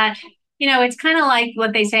 And that, it's kind of like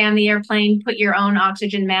what they say on the airplane, put your own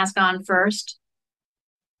oxygen mask on first.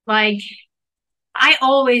 Like, I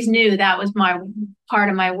always knew that was my part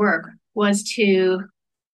of my work was to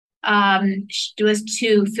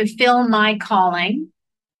fulfill my calling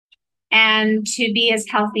and to be as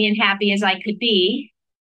healthy and happy as I could be.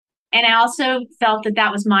 And I also felt that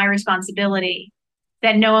that was my responsibility,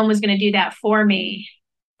 that no one was going to do that for me,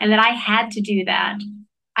 and that I had to do that.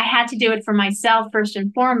 I had to do it for myself first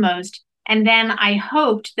and foremost. And then I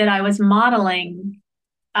hoped that I was modeling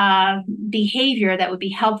behavior that would be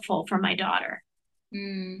helpful for my daughter.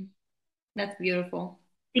 mm, that's beautiful.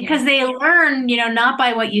 Yeah. Because they learn, not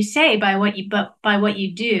by what you say, but by what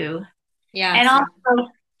you do. Yeah, And absolutely. also,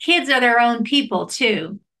 kids are their own people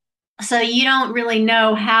too. So you don't really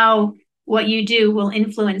know how what you do will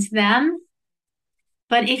influence them.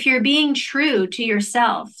 But if you're being true to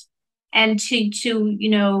yourself and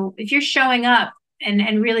if you're showing up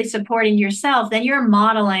and really supporting yourself, then you're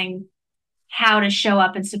modeling how to show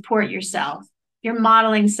up and support yourself. You're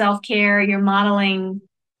modeling self-care, you're modeling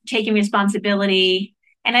taking responsibility.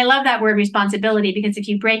 And I love that word responsibility because if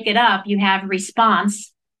you break it up, you have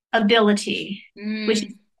response ability, which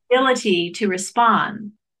is Mm, ability to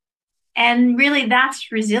respond. And really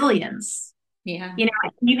that's resilience. yeah. You know,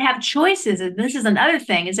 you have choices. And this is another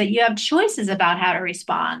thing is that you have choices about how to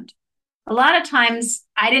respond. A lot of times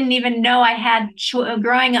I didn't even know I had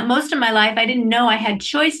growing up most of my life. I didn't know I had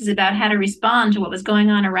choices about how to respond to what was going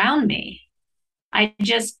on around me. I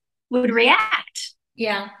just would react.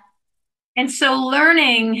 Yeah. And so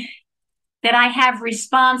learning that I have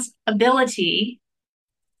responsibility,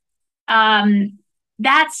 um,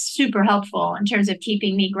 that's super helpful in terms of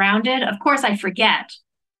keeping me grounded. Of course, I forget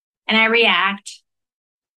and I react.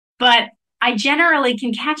 but I generally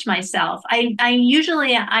can catch myself. I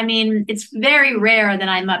usually, I mean, it's very rare that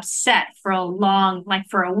I'm upset for a long, like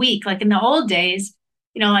for a week. Like in the old days,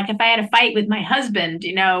 like if I had a fight with my husband,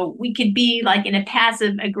 we could be like in a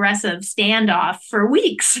passive aggressive standoff for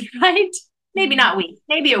weeks, right? Maybe Mm, not weeks,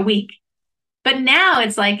 maybe a week. But now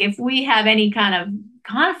it's like if we have any kind of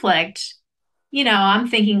conflict, I'm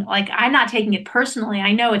thinking like I'm not taking it personally.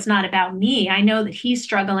 I know it's not about me. I know that he's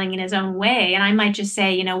struggling in his own way. And I might just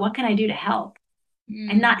say, what can I do to help?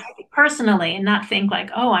 And not mm, take it personally and not think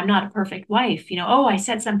like, oh, I'm not a perfect wife. Oh, I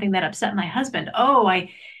said something that upset my husband. Oh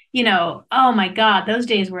my God, those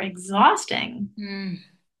days were exhausting. mm.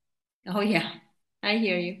 Oh, yeah, I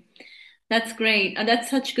hear you. That's great. And that's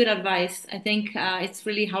such good advice. I think it's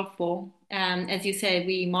really helpful. As you said,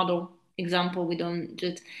 we model example. We don't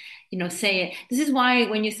just, say it. This is why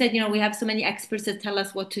when you said, we have so many experts that tell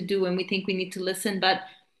us what to do and we think we need to listen, but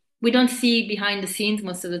we don't see behind the scenes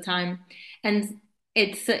most of the time. And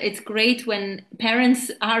it's great when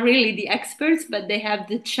parents are really the experts, but they have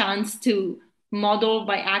the chance to model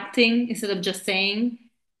by acting instead of just saying.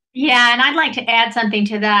 Yeah, and I'd like to add something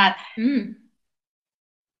to that. Mm,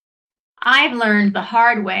 I've learned the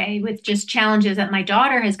hard way with just challenges that my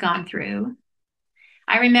daughter has gone through.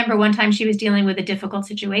 I remember one time she was dealing with a difficult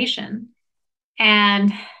situation,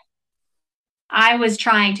 and I was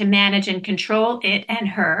trying to manage and control it and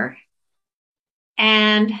her.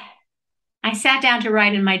 And I sat down to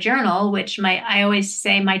write in my journal, which I always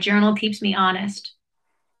say my journal keeps me honest.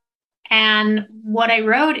 And what I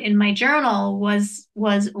wrote in my journal was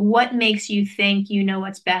what makes you think you know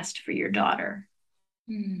what's best for your daughter?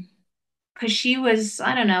 mm, Because she was,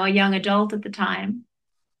 I don't know, a young adult at the time.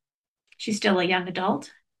 She's still a young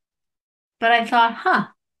adult. But I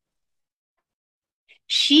thought,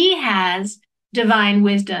 she has divine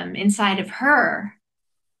wisdom inside of her.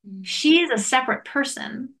 mm. She's a separate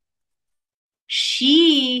person.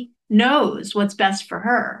 She knows what's best for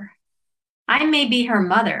her. I may be her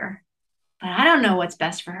mother, but I don't know what's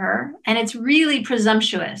best for her. And it's really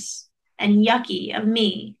presumptuous and yucky of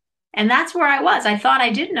me. And that's where I was. I thought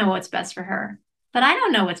I did know what's best for her, but I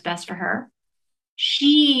don't know what's best for her.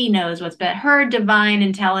 She knows what's best. Her divine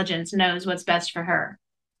intelligence knows what's best for her.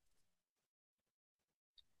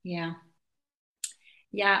 Yeah.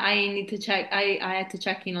 Yeah, I need to check. I had to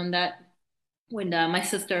check in on that with my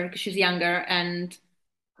sister because she's younger, and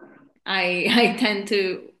I I tend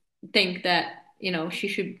to think that she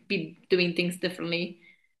should be doing things differently.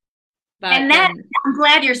 But And that then, I'm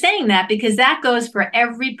glad you're saying that because that goes for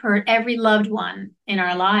every loved one in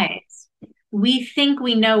our mm, lives. We think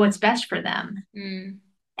we know what's best for them. mm,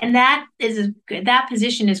 And that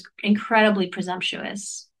position is incredibly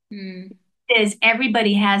presumptuous. mm, Is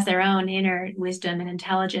everybody has their own inner wisdom and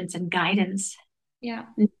intelligence and guidance. yeah,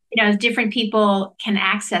 Different people can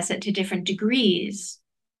access it to different degrees,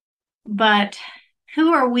 but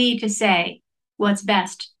who are we to say what's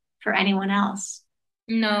best for anyone else?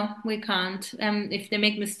 no, we can't. If they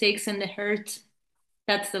make mistakes and they hurt,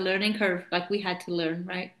 that's the learning curve. Like we had to learn,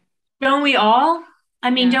 right? Don't we all? I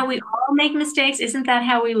mean, Yeah, don't we all make mistakes? Isn't that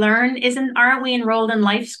how we learn? Aren't we enrolled in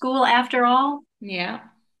life school after all? yeah,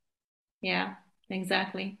 yeah,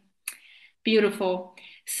 exactly. Beautiful.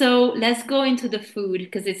 So let's go into the food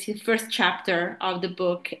because it's the first chapter of the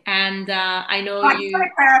book, and I know I just want you.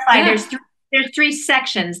 to clarify. Yeah, There's three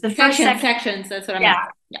sections. The first sections, section, sections. That's what I yeah. meant.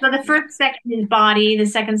 Yeah, So the yeah, first section is body, the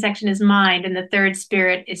second section is mind, and the third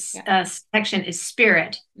spirit is yeah. section is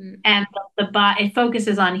spirit. Mm, And it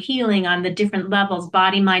focuses on healing on the different levels,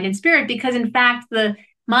 body, mind, and spirit, because in fact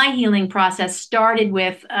my healing process started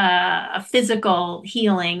with a physical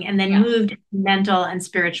healing and then yeah. moved to mental and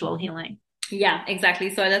spiritual healing. Yeah, exactly.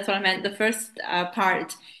 So that's what I meant. The first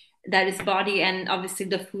part, that is body, and obviously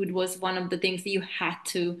the food was one of the things that you had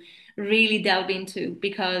to really delve into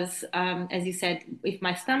because, as you said, if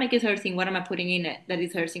my stomach is hurting, what am I putting in it that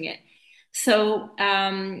is hurting it? So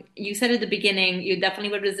you said at the beginning you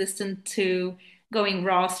definitely were resistant to going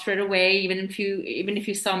raw straight away, even if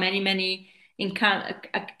you saw many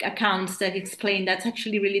accounts that explain that's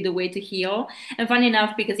actually really the way to heal. And funny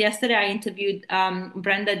enough, because yesterday I interviewed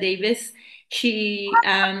Brenda Davis.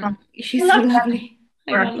 I She's so love lovely.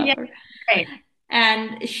 I that. don't love Yeah, her. great.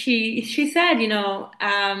 And she said,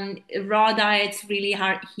 raw diets really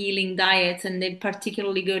are healing diets, and they're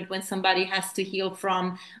particularly good when somebody has to heal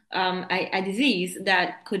from a disease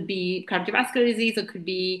that could be cardiovascular disease or could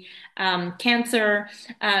be cancer.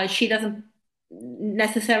 She doesn't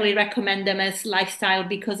necessarily recommend them as lifestyle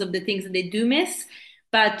because of the things that they do miss,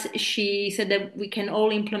 but she said that we can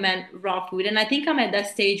all implement raw food. And I think I'm at that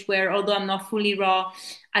stage where, although I'm not fully raw,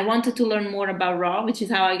 I wanted to learn more about raw, which is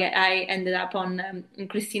how I ended up on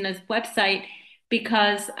Christina's website,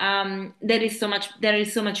 because there is so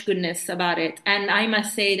much goodness about it. And I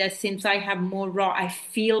must say that since I have more raw, I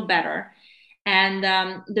feel better. And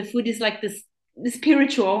the food is like this the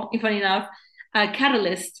spiritual, if funny enough,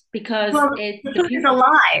 catalyst, because Well, it the the food is pure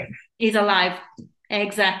alive. is alive.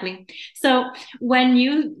 Exactly. So when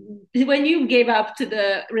you gave up to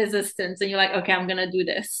the resistance and you're like, okay, I'm gonna do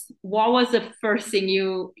this, what was the first thing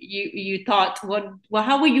you thought?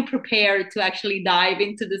 How were you prepared to actually dive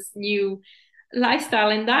into this new lifestyle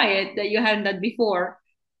and diet that you hadn't done before?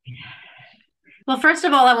 Well, first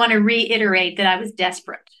of all, I want to reiterate that I was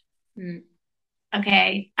desperate. Mm.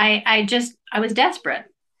 Okay. I was desperate.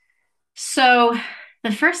 So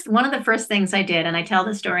one of the first things I did, and I tell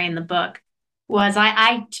the story in the book, was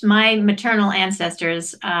my maternal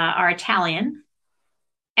ancestors are Italian,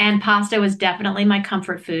 and pasta was definitely my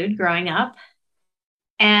comfort food growing up.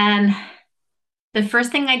 And the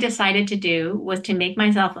first thing I decided to do was to make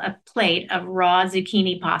myself a plate of raw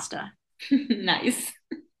zucchini pasta. Nice.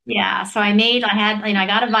 Yeah, so I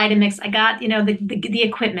got a Vitamix. I got, the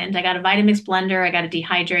equipment. I got a Vitamix blender. I got a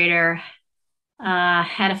dehydrator. I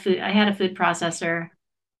had a food processor.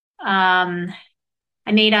 Um,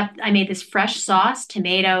 I made this fresh sauce,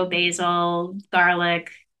 tomato, basil,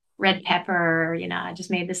 garlic, red pepper. I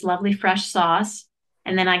just made this lovely fresh sauce.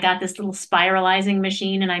 And then I got this little spiralizing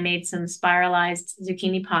machine and I made some spiralized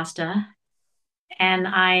zucchini pasta. And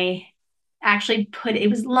I actually it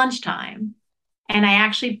was lunchtime. And I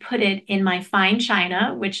actually put it in my fine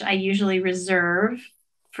china, which I usually reserve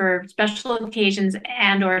for special occasions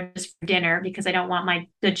and or just for dinner because I don't want my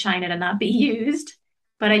good china to not be used.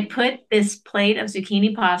 But I put this plate of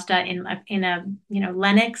zucchini pasta in a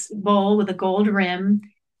Lenox bowl with a gold rim,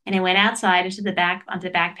 and I went outside onto the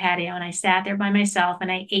back patio, and I sat there by myself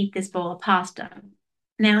and I ate this bowl of pasta.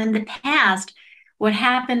 Now, in the past, what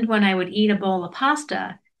happened when I would eat a bowl of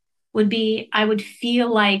pasta would be I would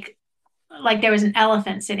feel like there was an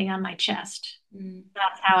elephant sitting on my chest. Mm.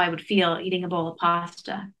 That's how I would feel eating a bowl of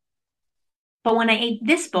pasta. But when I ate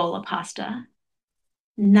this bowl of pasta,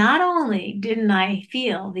 not only didn't I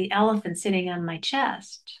feel the elephant sitting on my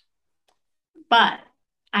chest, but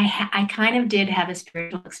I kind of did have a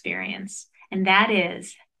spiritual experience. And that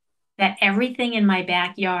is that everything in my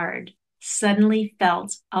backyard suddenly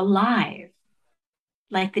felt alive,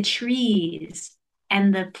 like the trees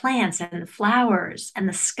and the plants and the flowers and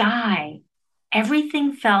the sky.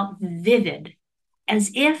 Everything felt vivid,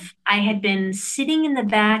 as if I had been sitting in the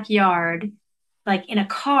backyard, like in a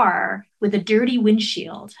car with a dirty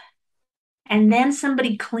windshield. And then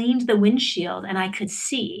somebody cleaned the windshield and I could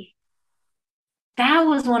see. That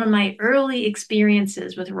was one of my early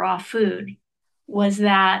experiences with raw food, was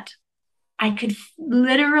that I could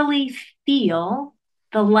literally feel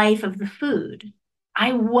the life of the food.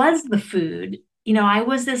 I was the food. I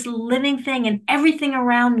was this living thing and everything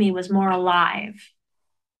around me was more alive.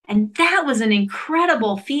 And that was an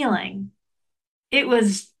incredible feeling. It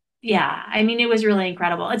was, yeah, I mean, it was really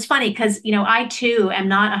incredible. It's funny because, I too am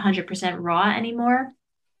not 100% raw anymore.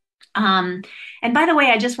 Um, and by the way,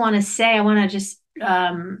 I want to just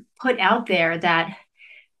put out there that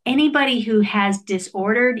anybody who has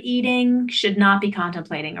disordered eating should not be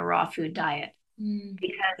contemplating a raw food diet Mm.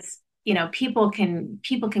 because people can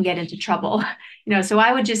get into trouble. So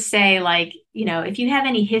I would just say, like, if you have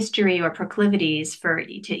any history or proclivities for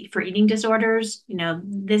eating disorders,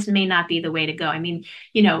 this may not be the way to go. I mean,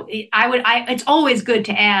 it's always good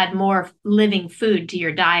to add more living food to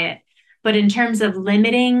your diet, but in terms of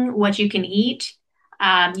limiting what you can eat,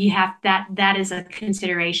 you have that is a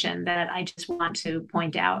consideration that I just want to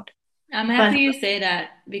point out. I'm But happy you say that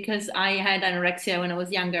because I had anorexia when I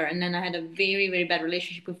was younger, and then I had a very, very bad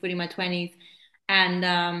relationship with food in my 20s. And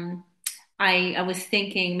I was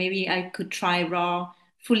thinking maybe I could try raw,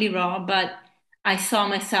 fully raw, but I saw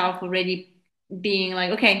myself already being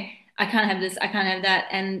like, okay, I can't have this, I can't have that,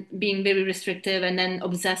 and being very restrictive and then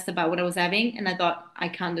obsessed about what I was having. And I thought, I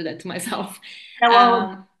can't do that to myself. yeah, well,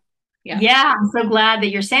 Um, yeah. yeah, I'm so glad that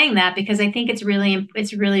you're saying that because I think it's really,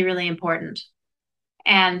 really important.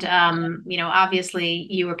 And obviously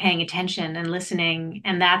you were paying attention and listening,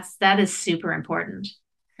 and that is super important.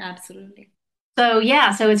 Absolutely. So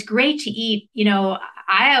yeah, so it's great to eat.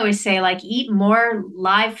 I always say, like, eat more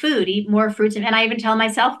live food, eat more fruits, and I even tell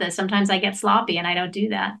myself this. Sometimes I get sloppy and I don't do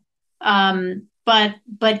that.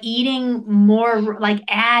 But eating more, like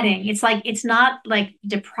adding, it's like it's not like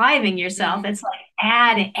depriving yourself. Mm. It's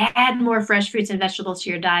like add more fresh fruits and vegetables to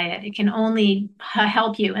your diet. It can only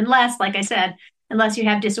help you, unless, like I said, unless you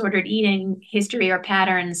have disordered eating history or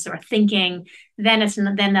patterns or thinking, then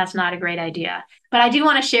that's not a great idea. But I do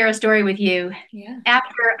want to share a story with you. Yeah.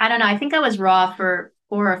 After, I don't know, I think I was raw for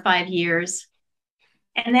 4 or 5 years.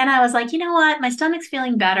 And then I was like, you know what? My stomach's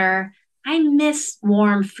feeling better. I miss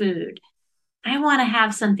warm food. I want to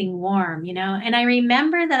have something warm, And I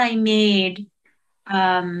remember that I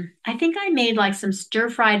think I made like some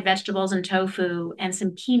stir-fried vegetables and tofu and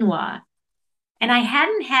some quinoa. And I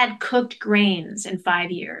hadn't had cooked grains in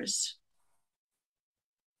 5 years.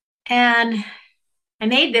 And I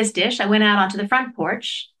made this dish. I went out onto the front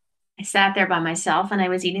porch. I sat there by myself and I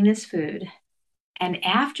was eating this food. And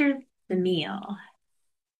after the meal,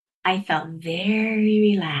 I felt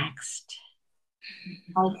very relaxed.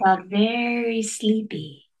 I felt very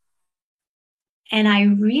sleepy. And I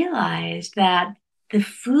realized that the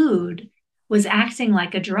food was acting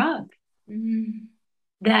like a drug, Mm.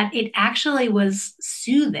 that it actually was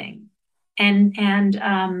soothing and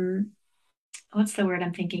what's the word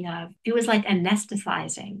I'm thinking of? It was like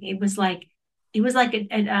anesthetizing. It was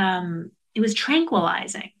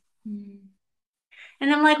tranquilizing. Mm.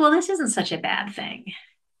 And I'm like, well, this isn't such a bad thing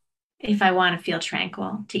if I want to feel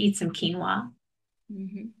tranquil to eat some quinoa.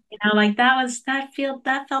 Mhm. Like that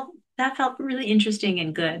felt really interesting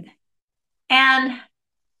and good. And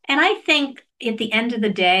and I think at the end of the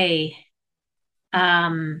day,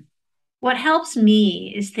 um, what helps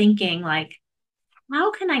me is thinking like,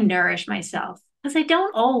 how can I nourish myself? Because I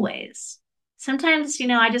don't always. Sometimes,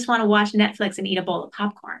 I just want to watch Netflix and eat a bowl of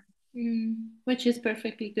popcorn. Mm. Which is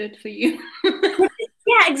perfectly good for you.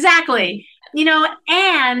 Yeah, exactly.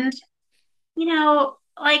 And,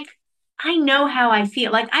 like I know how I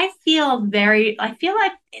feel. Like I feel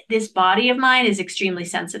like this body of mine is extremely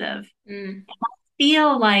sensitive. Mm.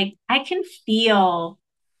 Feel like I can feel,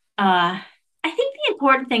 I think the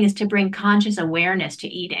important thing is to bring conscious awareness to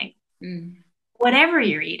eating, Mm. whatever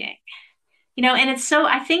you're eating. And it's so,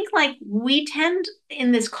 I think like we tend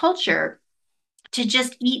in this culture to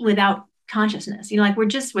just eat without consciousness. Like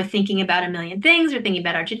we're thinking about a million things. We're thinking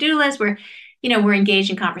about our to-do list. We're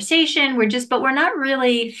engaged in conversation. But we're not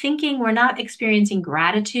really thinking, we're not experiencing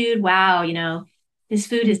gratitude. Wow, this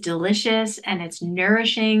food is delicious and it's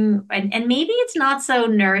nourishing. And maybe it's not so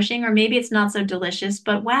nourishing or maybe it's not so delicious,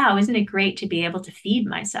 but wow, isn't it great to be able to feed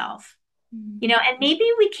myself? Mm. And maybe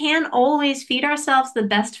we can't always feed ourselves the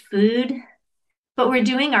best food, but we're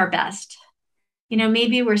doing our best.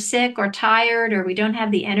 Maybe we're sick or tired or we don't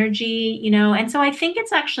have the energy, and so I think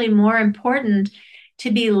it's actually more important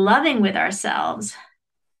to be loving with ourselves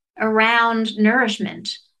around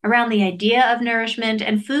nourishment, around the idea of nourishment.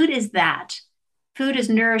 And food is that. Food is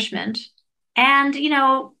nourishment. And,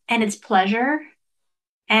 and it's pleasure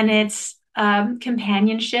and it's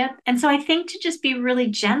companionship. And so I think to just be really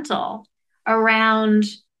gentle around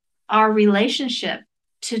our relationship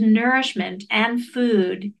to nourishment and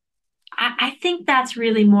food, I think that's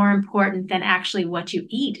really more important than actually what you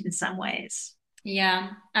eat in some ways. Yeah,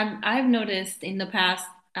 I've noticed in the past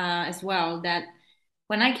as well that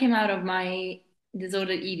when I came out of my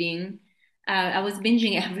disordered eating, I was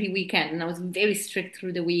binging every weekend and I was very strict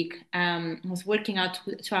through the week. I was working out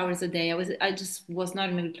 2 hours a day. I just was not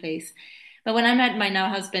in a good place. But when I met my now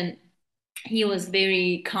husband, he was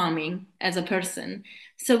very calming as a person.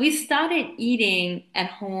 So we started eating at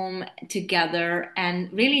home together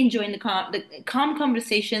and really enjoying the calm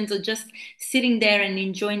conversations, or just sitting there and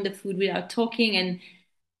enjoying the food without talking.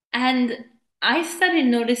 And I started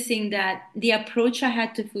noticing that the approach I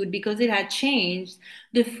had to food, because it had changed,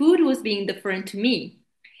 the food was being different to me.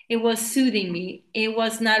 It was soothing me. It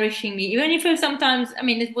was nourishing me. Even if it sometimes, I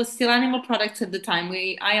mean, it was still animal products at the time.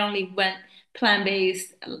 I only went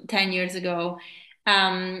plant-based 10 years ago.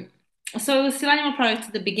 Um, so it was still animal products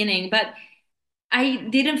at the beginning, but I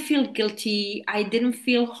didn't feel guilty. I didn't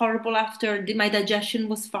feel horrible after. My digestion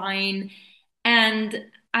was fine. And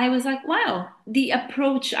I was like, wow, the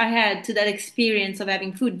approach I had to that experience of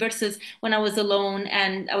having food versus when I was alone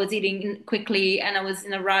and I was eating quickly and I was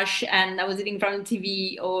in a rush and I was eating from the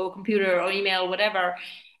TV or computer or email, whatever.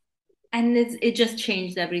 And it just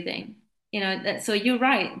changed everything. So you're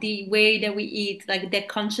right. The way that we eat, like that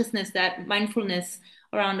consciousness, that mindfulness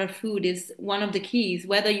around our food is one of the keys,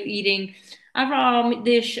 whether you're eating a raw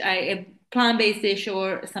dish, a plant-based dish,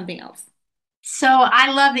 or something else. So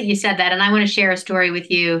I love that you said that, and I want to share a story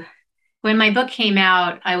with you. When my book came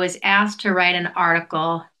out, I was asked to write an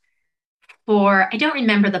article for, I don't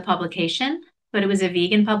remember the publication, but it was a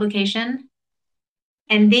vegan publication.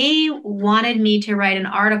 And they wanted me to write an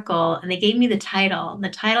article, and they gave me the title. The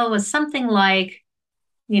title was something like,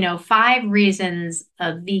 5 reasons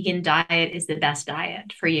a vegan diet is the best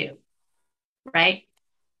diet for you, right?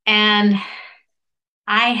 And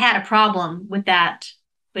I had a problem with that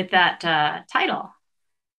title.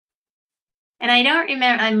 And I don't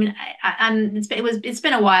remember. I mean, it's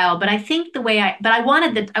been a while, but I think the way but I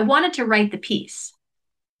wanted to write the piece.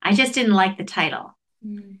 I just didn't like the title.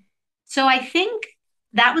 Mm. So I think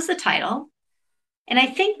that was the title. And I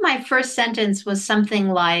think my first sentence was something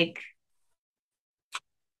like,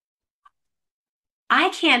 I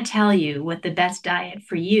can't tell you what the best diet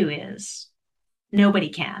for you is. Nobody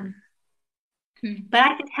can. Mm. But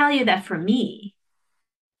I can tell you that for me,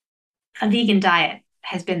 a vegan diet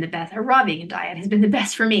has been the best, a raw vegan diet has been the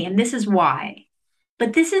best for me. And this is why.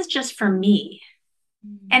 But this is just for me.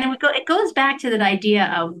 And it goes back to that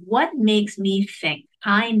idea of what makes me think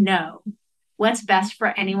I know what's best for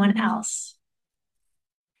anyone else.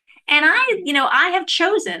 And I have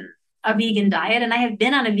chosen a vegan diet and I have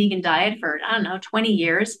been on a vegan diet for, I don't know, 20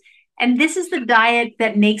 years. And this is the diet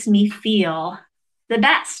that makes me feel the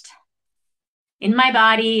best in my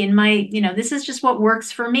body, this is just what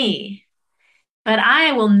works for me. But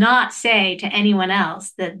I will not say to anyone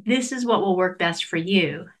else that this is what will work best for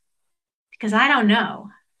you because I don't know.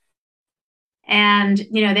 And,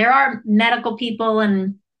 there are medical people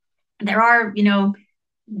and there are,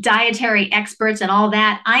 dietary experts and all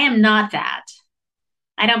that. I am not that.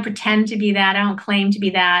 I don't pretend to be that. I don't claim to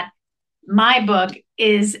be that. My book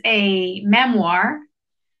is a memoir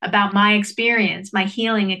about my experience, my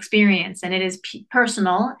healing experience, and it is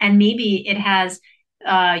personal, and maybe it has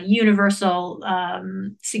universal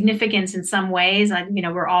significance in some ways.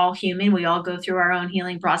 We're all human; we all go through our own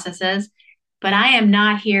healing processes. But I am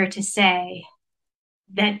not here to say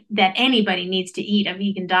that anybody needs to eat a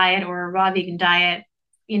vegan diet or a raw vegan diet,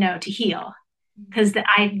 to heal. Because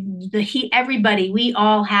everybody, we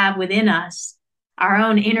all have within us our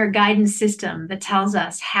own inner guidance system that tells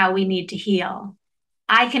us how we need to heal.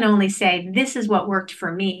 I can only say this is what worked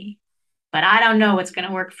for me, but I don't know what's going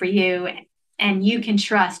to work for you. And you can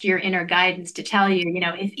trust your inner guidance to tell you,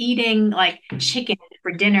 if eating like chicken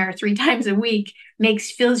for dinner 3 times a week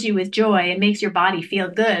fills you with joy and makes your body feel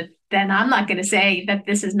good, then I'm not going to say that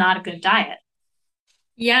this is not a good diet.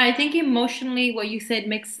 Yeah, I think emotionally what you said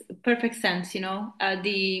makes perfect sense,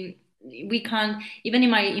 the we can't even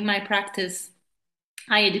in my practice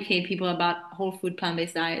I educate people about whole food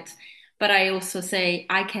plant-based diets, but I also say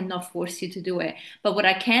I cannot force you to do it. But what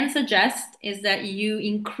I can suggest is that you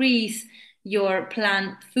increase your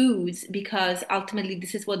plant foods because ultimately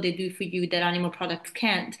this is what they do for you that animal products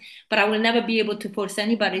can't. But I will never be able to force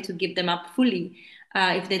anybody to give them up fully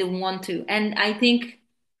if they don't want to. And I think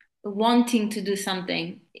wanting to do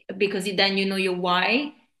something because then you know your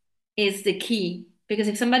why is the key. Because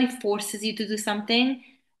if somebody forces you to do something,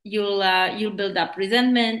 you'll build up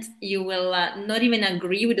resentment. You will not even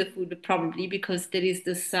agree with the food probably because there is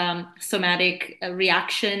this somatic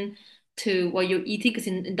reaction to what you're eating because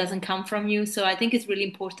it doesn't come from you. So I think it's really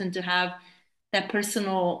important to have that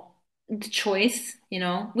personal choice,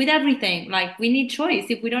 with everything. Like we need choice.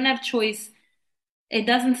 If we don't have choice, it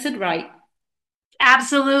doesn't sit right.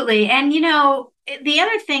 Absolutely. And the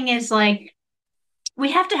other thing is like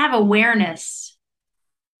we have to have awareness,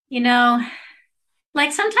 you know,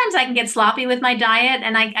 like sometimes I can get sloppy with my diet.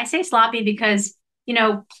 And I say sloppy because,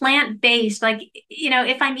 plant-based, like,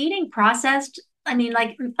 if I'm eating processed, I mean,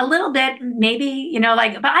 like a little bit, maybe,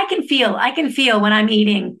 but I can feel when I'm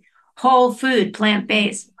eating whole food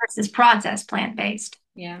plant-based versus processed plant-based.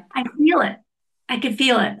 Yeah. I feel it. I could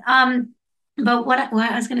feel it. But what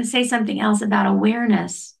I was going to say something else about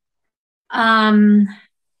awareness. Um,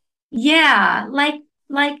 yeah, like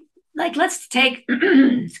let's take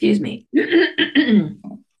excuse me.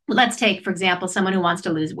 Let's take, for example, someone who wants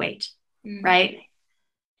to lose weight, Mm. right?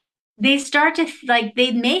 They start to like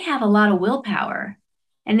they may have a lot of willpower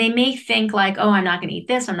and they may think like, oh, I'm not going to eat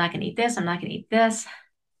this, I'm not going to eat this, I'm not going to eat this.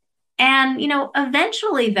 And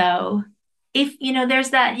eventually though, if there's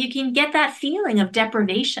that you can get that feeling of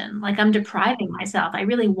deprivation, like I'm depriving myself. I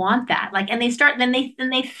really want that. Like, and they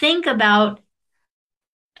think about.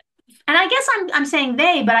 And I guess I'm saying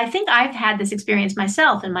they, but I think I've had this experience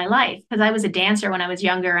myself in my life because I was a dancer when I was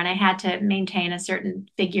younger and I had to maintain a certain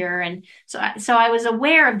figure. And so I was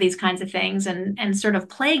aware of these kinds of things and sort of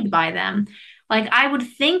plagued by them. Like I would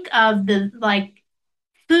think of the like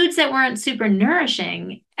foods that weren't super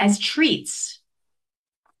nourishing as treats.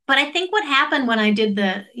 But I think what happened when I did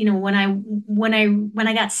when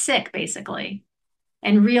I got sick basically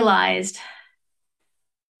and realized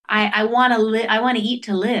I want to eat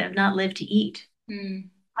to live, not live to eat. Mm.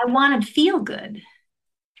 I want to feel good.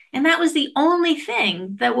 And that was the only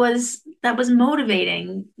thing that was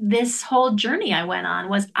motivating this whole journey I went on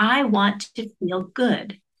was I want to feel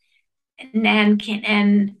good.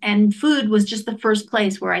 and food was just the first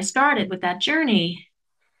place where I started with that journey.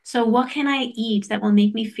 So what can I eat that will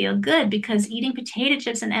make me feel good? Because eating potato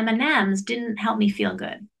chips and M&Ms didn't help me feel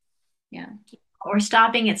good. Yeah. Or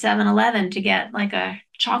stopping at 7-Eleven to get like a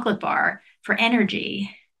chocolate bar for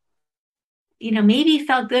energy. Maybe it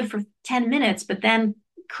felt good for 10 minutes, but then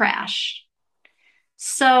crash.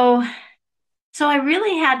 So so I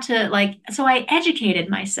really had to so I educated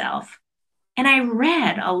myself and I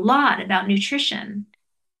read a lot about nutrition.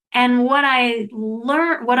 And what I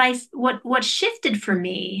learned, what shifted for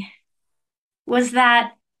me was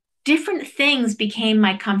that different things became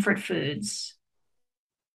my comfort foods.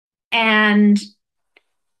 And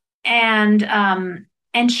and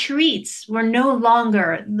and treats were no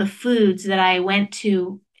longer the foods that I went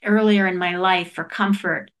to earlier in my life for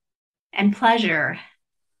comfort and pleasure.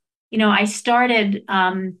 I started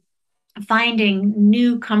finding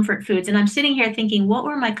new comfort foods, and I'm sitting here thinking, what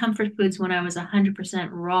were my comfort foods when I was 100%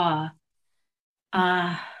 raw?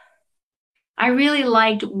 Uh, I really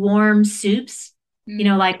liked warm soups,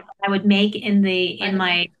 Mm. like I would make in Vitamix.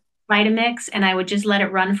 my Vitamix, and I would just let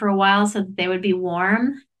it run for a while so that they would be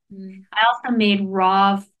warm. Mm. I also made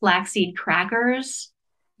raw flaxseed crackers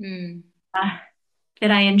Mm. uh,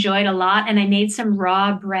 that I enjoyed a lot, and I made some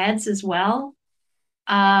raw breads as well.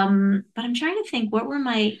 But I'm trying to think, what were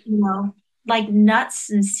my, like nuts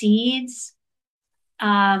and seeds,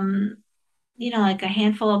 um, like a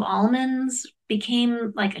handful of almonds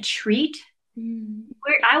became like a treat. Mm.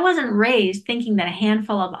 I wasn't raised thinking that a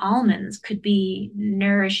handful of almonds could be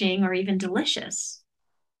nourishing or even delicious.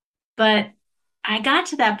 But I got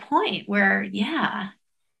to that point where, yeah,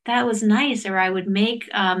 that was nice. Or I would make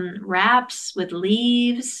wraps with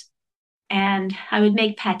leaves and I would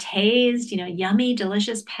make pâtés, yummy,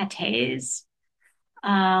 delicious pâtés,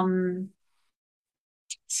 um,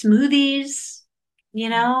 smoothies,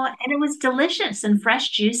 and it was delicious and fresh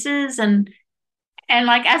juices. And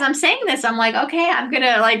like, as I'm saying this, I'm like, okay, I'm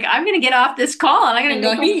gonna get off this call and I'm gonna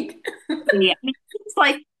And make go myself eat. tea. I mean, it's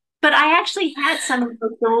like, but I actually had some of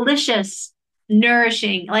those delicious,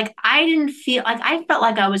 nourishing, like I felt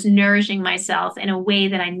like I was nourishing myself in a way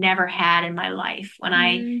that I never had in my life when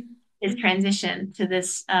I Mm. is transitioned to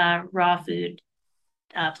this raw food,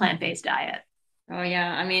 plant-based diet. Oh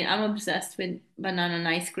yeah, I mean, I'm obsessed with banana and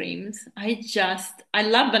ice creams. I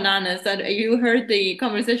love bananas. That you heard the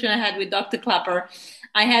conversation I had with Dr. Clapper.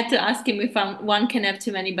 I had to ask him if one can have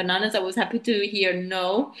too many bananas. I was happy to hear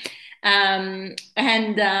no. And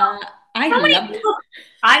I So many loved, people,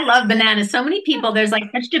 I love bananas. So many people, there's like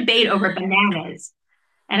such debate over bananas.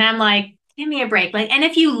 And I'm like, give me a break. Like, and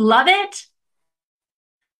if you love it,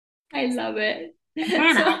 I love it.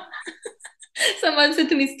 banana. So someone said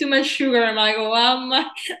to me, it's too much sugar. I'm like, well,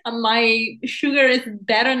 my sugar is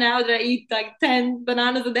better now that I eat like 10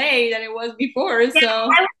 bananas a day than it was before. Yeah, So, I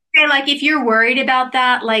would say like if you're worried about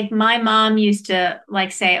that, like my mom used to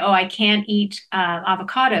like say, "Oh, I can't eat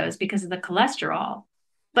avocados because of the cholesterol."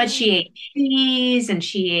 But she ate cheese and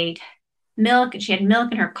she ate milk and she had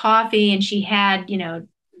milk in her coffee and she had,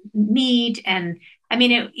 meat and I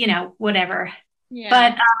mean it, whatever. yeah.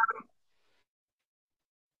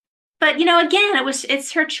 But again,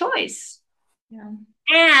 it's her choice. Yeah.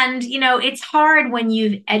 And, it's hard when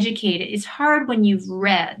you've educated, it's hard when you've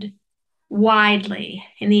read widely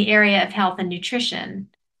in the area of health and nutrition.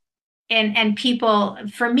 And people,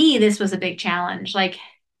 for me, this was a big challenge. Like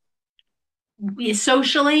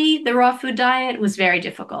socially, the raw food diet was very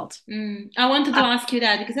difficult. I wanted Uh, to ask you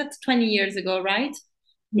that because that's 20 years ago, right?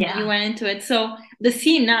 When you yeah. went into it. So the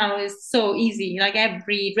scene now is so easy. Like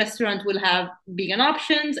every restaurant will have vegan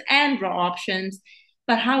options and raw options.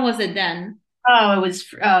 But how was it then?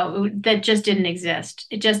 That just didn't exist.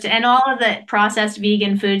 And all of the processed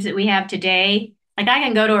vegan foods that we have today, like I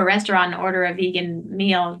can go to a restaurant and order a vegan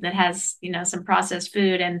meal that has, some processed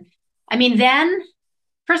food. And I mean, then,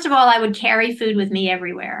 first of all, I would carry food with me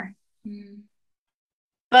everywhere. Mm.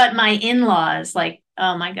 But my in-laws, like,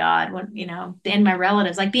 oh my God, and my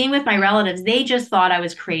relatives, like being with my relatives, they just thought I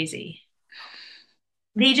was crazy.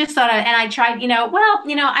 They just thought and I tried,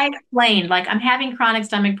 I explained, like, I'm having chronic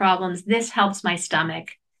stomach problems. This helps my stomach.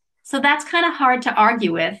 So that's kind of hard to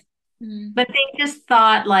argue with. Mm. But they just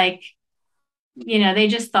thought, like, they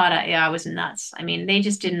just thought I was nuts. I mean, they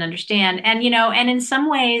just didn't understand. And, and in some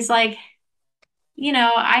ways, like,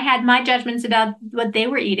 I had my judgments about what they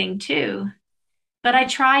were eating too. But I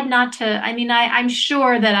tried not to. I mean, I'm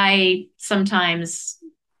sure that I sometimes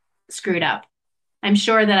screwed up. I'm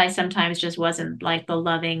sure that I sometimes just wasn't like the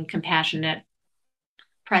loving, compassionate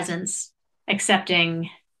presence,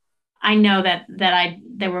 accepting. I know that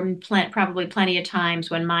there were probably plenty of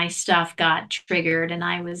times when my stuff got triggered and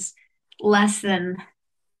I was, less than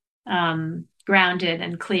grounded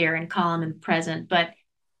and clear and calm and present. But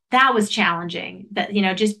that was challenging. That,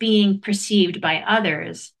 just being perceived by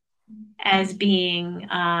others as being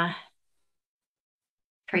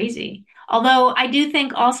crazy. Although I do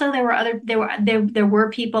think also there were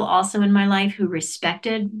people also in my life who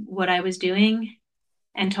respected what I was doing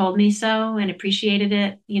and told me so and appreciated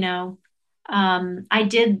it. I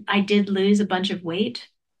did lose a bunch of weight,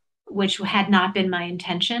 which had not been my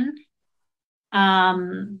intention.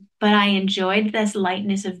 But I enjoyed this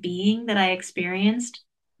lightness of being that I experienced.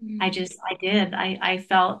 Mm. I did. I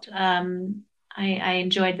felt I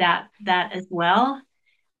enjoyed that as well.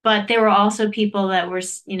 But there were also people that were,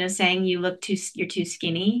 saying you're too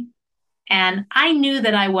skinny. And I knew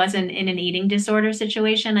that I wasn't in an eating disorder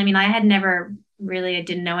situation. I mean, I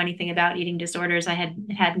didn't know anything about eating disorders. It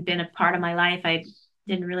hadn't been a part of my life. I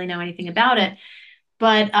didn't really know anything about it.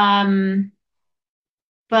 But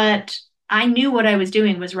but I knew what I was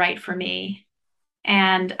doing was right for me.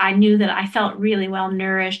 And I knew that I felt really well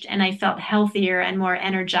nourished and I felt healthier and more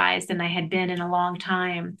energized than I had been in a long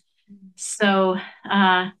time. So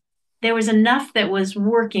uh, there was enough that was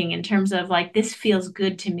working in terms of like, this feels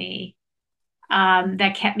good to me,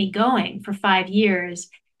 that kept me going for 5 years.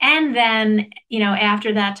 And then,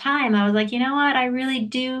 after that time, I was like, you know what? I really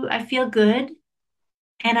do. I feel good.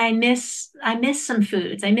 And I miss some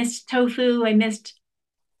foods. I missed tofu.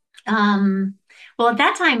 Um, well, at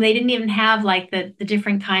that time, they didn't even have like the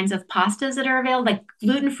different kinds of pastas that are available, like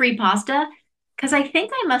gluten-free pasta, because I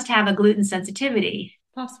think I must have a gluten sensitivity.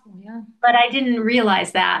 Possible, yeah. But I didn't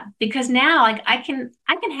realize that because now like I can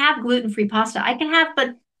have gluten-free pasta. I can have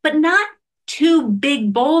but not two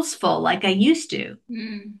big bowls full like I used to.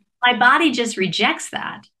 Mm. My body just rejects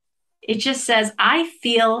that. It just says I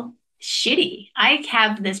feel shitty. I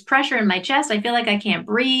have this pressure in my chest. I feel like I can't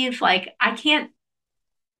breathe. Like I can't,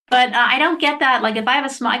 but I don't get that. Like if I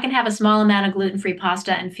can have a small amount of gluten-free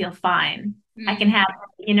pasta and feel fine. I can Mm. have,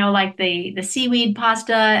 like the seaweed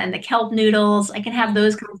pasta and the kelp noodles. I can have Mm.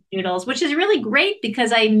 those kinds of noodles, which is really great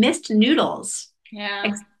because I missed noodles,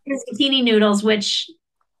 like Yeah. zucchini noodles, which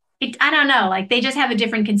I don't know, like they just have a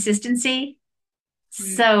different consistency.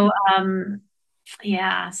 Mm. So,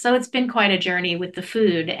 yeah, so it's been quite a journey with the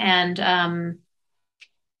food. And I'm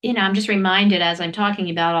just reminded as I'm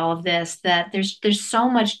talking about all of this that there's so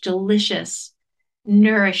much delicious,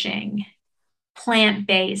 nourishing,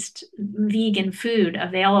 plant-based, vegan food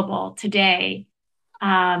available today.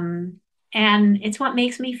 Um, and it's what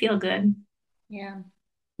makes me feel good. Yeah.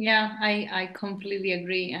 Yeah, I completely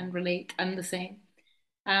agree and relate. I'm the same.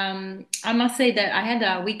 I must say that I had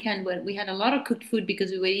a weekend where we had a lot of cooked food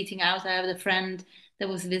because we were eating out. I have a friend that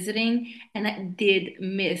was visiting, and I did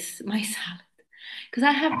miss my salad because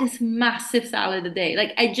I have this massive salad a day.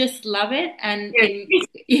 Like I just love it, and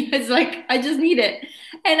it's like I just need it,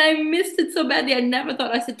 and I missed it so badly. I never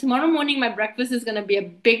thought. I said tomorrow morning my breakfast is gonna be a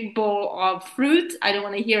big bowl of fruit. I don't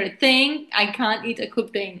want to hear a thing. I can't eat a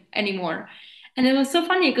cooked thing anymore. And it was so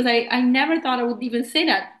funny because I never thought I would even say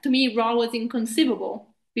that. To me, raw was inconceivable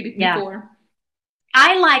Yeah. before.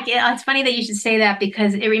 I like it. It's funny that you should say that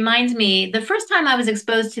because it reminds me the first time I was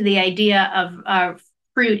exposed to the idea of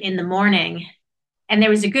fruit in the morning, and there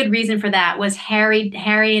was a good reason for that, was Harry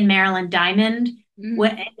and Marilyn Diamond. In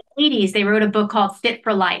Mm. the 80s, they wrote a book called Fit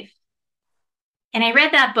for Life. And I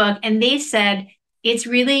read that book and they said it's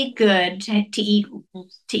really good to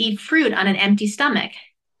eat fruit on an empty stomach.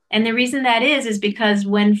 And the reason that is because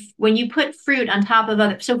when you put fruit on top of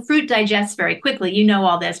other, so fruit digests very quickly. You know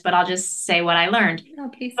all this, but I'll just say what I learned. No,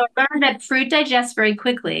 please. So I learned that fruit digests very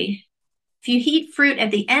quickly. If you heat fruit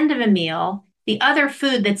at the end of a meal, the other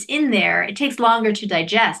food that's in there, it takes longer to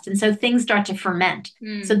digest. And so things start to ferment.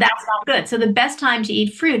 So Mm. that's not good. So the best time to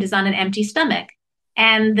eat fruit is on an empty stomach.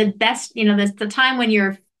 And the best, the time when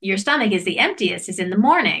your stomach is the emptiest is in the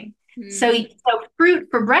morning. So, Mm. so fruit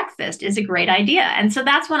for breakfast is a great idea. And so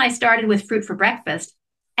that's when I started with fruit for breakfast.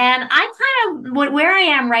 And I kind of where I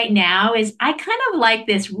am right now is I kind of like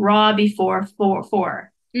this raw before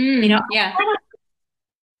four. You know, Mm. Yeah.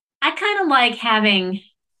 I kind of like having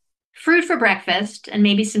fruit for breakfast and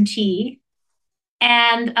maybe some tea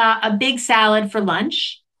and a big salad for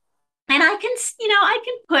lunch. And I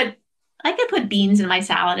could put beans in my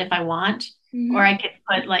salad if I want, or I Hmm. could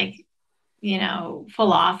put like,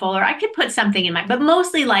 falafel, or I could put something in but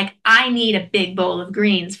mostly like I need a big bowl of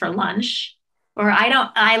greens for lunch, or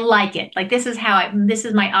I like it. Like this is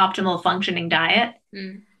my optimal functioning diet.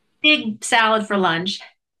 Mm. Big salad for lunch.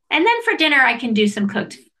 And then for dinner, I can do some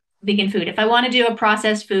cooked vegan food. If I want to do a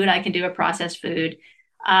processed food, I can do a processed food.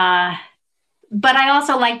 Uh, But I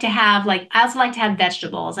also like to have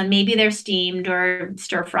vegetables, and maybe they're steamed or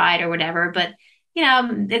stir fried or whatever. But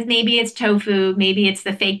maybe it's tofu, maybe it's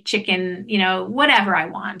the fake chicken, whatever I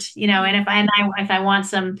want, And if I want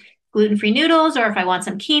some gluten-free noodles, or if I want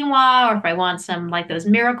some quinoa, or if I want some like those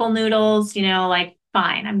miracle noodles, like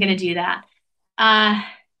fine, I'm gonna do that. Uh,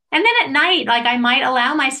 and then at night, like I might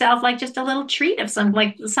allow myself like just a little treat of some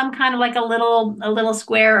kind of like a little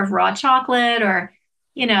square of raw chocolate, or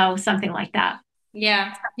something like that.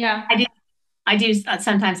 Yeah, yeah. I do I do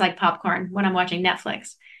sometimes like popcorn when I'm watching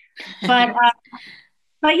Netflix. But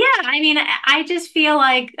but yeah, I mean, I just feel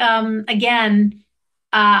like again,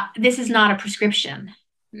 this is not a prescription.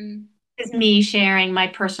 Mm, This is me sharing my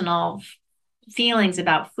personal feelings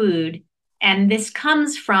about food, and this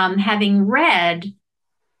comes from having read,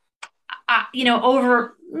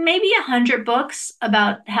 over maybe 100 books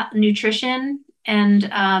about nutrition, and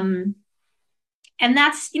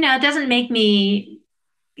that's it doesn't make me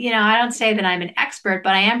I don't say that I'm an expert,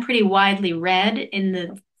 but I am pretty widely read in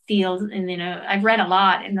the field. And I've read a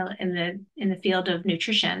lot in the field of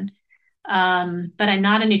nutrition. But I'm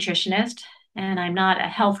not a nutritionist, and I'm not a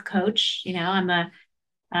health coach. I'm a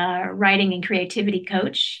writing and creativity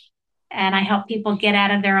coach, and I help people get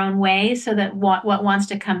out of their own way so that what wants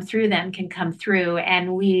to come through them can come through.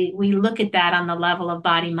 And we look at that on the level of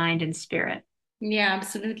body, mind, and spirit. yeah,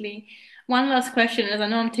 absolutely. One last question, as I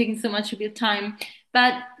know I'm taking so much of your time,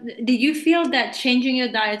 but did you feel that changing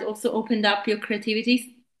your diet also opened up your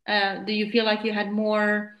creativity? Do you feel like you had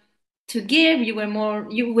more to give? You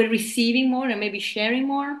were receiving more and maybe sharing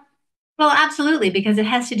more? Well, absolutely, because it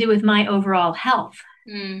has to do with my overall health.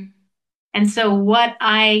 Mm, And so, what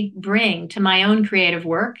I bring to my own creative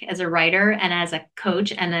work as a writer and as a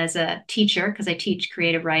coach and as a teacher, because I teach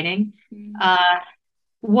creative writing, mm, uh,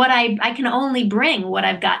 what I can only bring what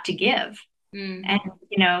I've got to give. mm.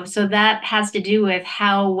 And, so that has to do with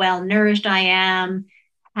how well nourished I am,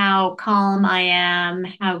 how calm I am,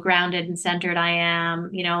 how grounded and centered I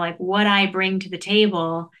am, like what I bring to the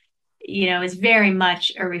table, is very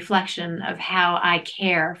much a reflection of how I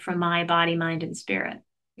care for my body, mind, and spirit.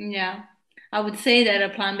 Yeah, I would say that a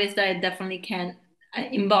plant-based diet definitely can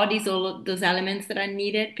embodies all of those elements that I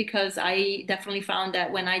needed because I definitely found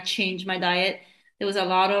that when I changed my diet, there was a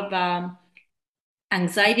lot of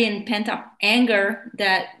anxiety and pent-up anger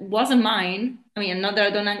that wasn't mine. I mean, not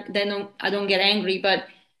that I don't get angry, but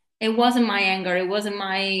it wasn't my anger, it wasn't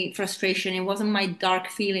my frustration, it wasn't my dark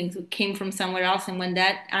feelings. It came from somewhere else, and when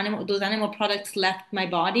those animal products left my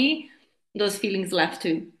body, those feelings left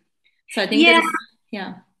too. So I think Yeah, there's,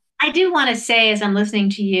 yeah. I do want to say as I'm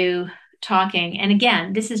listening to you talking, and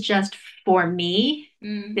again, this is just for me.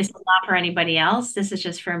 Mm, This is not for anybody else. This is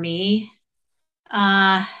just for me.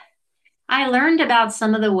 Uh, I learned about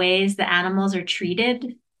some of the ways the animals are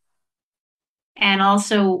treated, and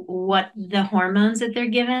also what the hormones that they're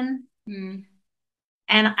given. mm,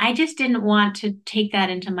 And I just didn't want to take that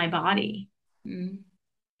into my body, mm,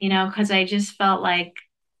 because I just felt like,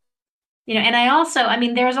 and I also, I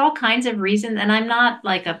mean, there's all kinds of reasons, and I'm not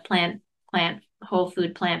like a whole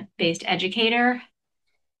food, plant-based educator.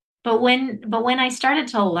 But when I started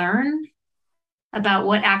to learn about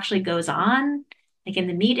what actually goes on, like in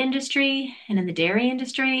the meat industry and in the dairy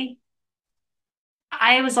industry,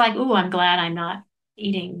 I was like, "Ooh, I'm glad I'm not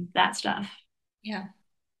eating that stuff." yeah,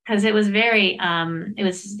 Because it was very, it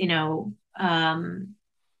was, it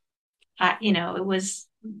was,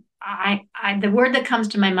 the word that comes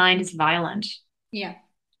to my mind is violent yeah,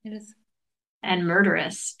 it is. and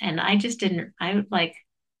murderous. And I just didn't, I like,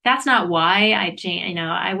 that's not why I changed,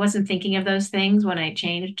 I wasn't thinking of those things when I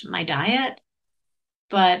changed my diet.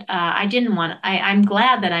 But I didn't want. I'm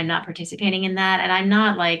glad that I'm not participating in that, and I'm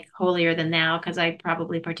not like holier than thou because I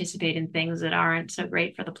probably participate in things that aren't so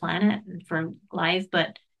great for the planet and for life.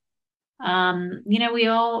 But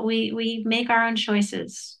we make our own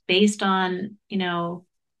choices based on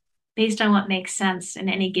what makes sense in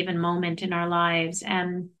any given moment in our lives.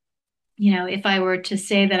 And if I were to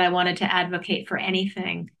say that I wanted to advocate for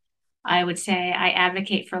anything, I would say I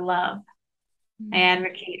advocate for love. I Mm,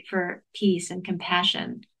 advocate for peace and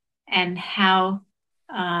compassion, and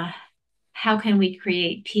uh, how can we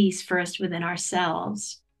create peace first within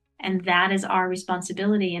ourselves? And that is our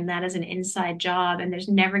responsibility, and that is an inside job. And there's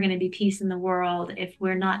never going to be peace in the world if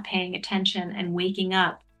we're not paying attention and waking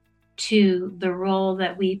up to the role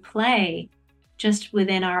that we play just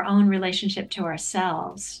within our own relationship to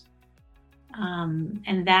ourselves.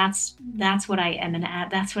 And that's what I am, and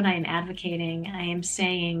that's what I am advocating. I am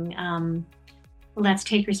saying, let's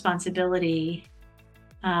take responsibility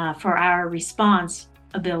for our response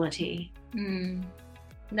ability. mm.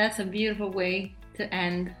 That's a beautiful way to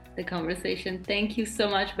end. the conversation. Thank you so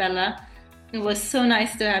much, Bella. It was so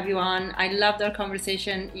nice to have you on. I loved our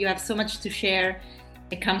conversation. You have so much to share.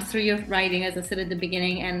 It comes through your writing, as I said at the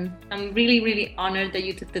beginning, and I'm really, really honored that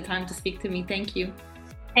you took the time to speak to me. Thank you.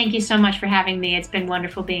 Thank you so much for having me. It's been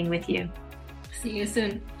wonderful being with you. See you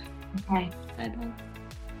soon. Okay. Bye-bye.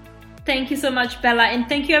 Thank you so much, Bella, and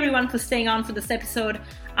thank you everyone for staying on for this episode.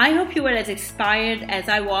 I hope you were as inspired as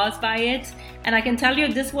I was by it, and I can tell you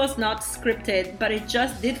this was not scripted, but it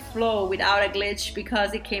just did flow without a glitch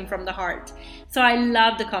because it came from the heart. So I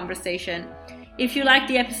love the conversation. If you liked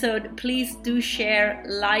the episode, please do share,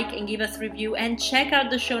 like, and give us a review, and check out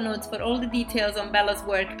the show notes for all the details on Bella's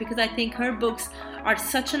work, because I think her books are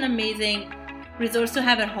such an amazing resource to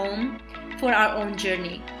have at home for our own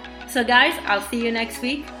journey. So guys, I'll see you next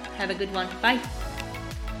week. Have a good one. Bye.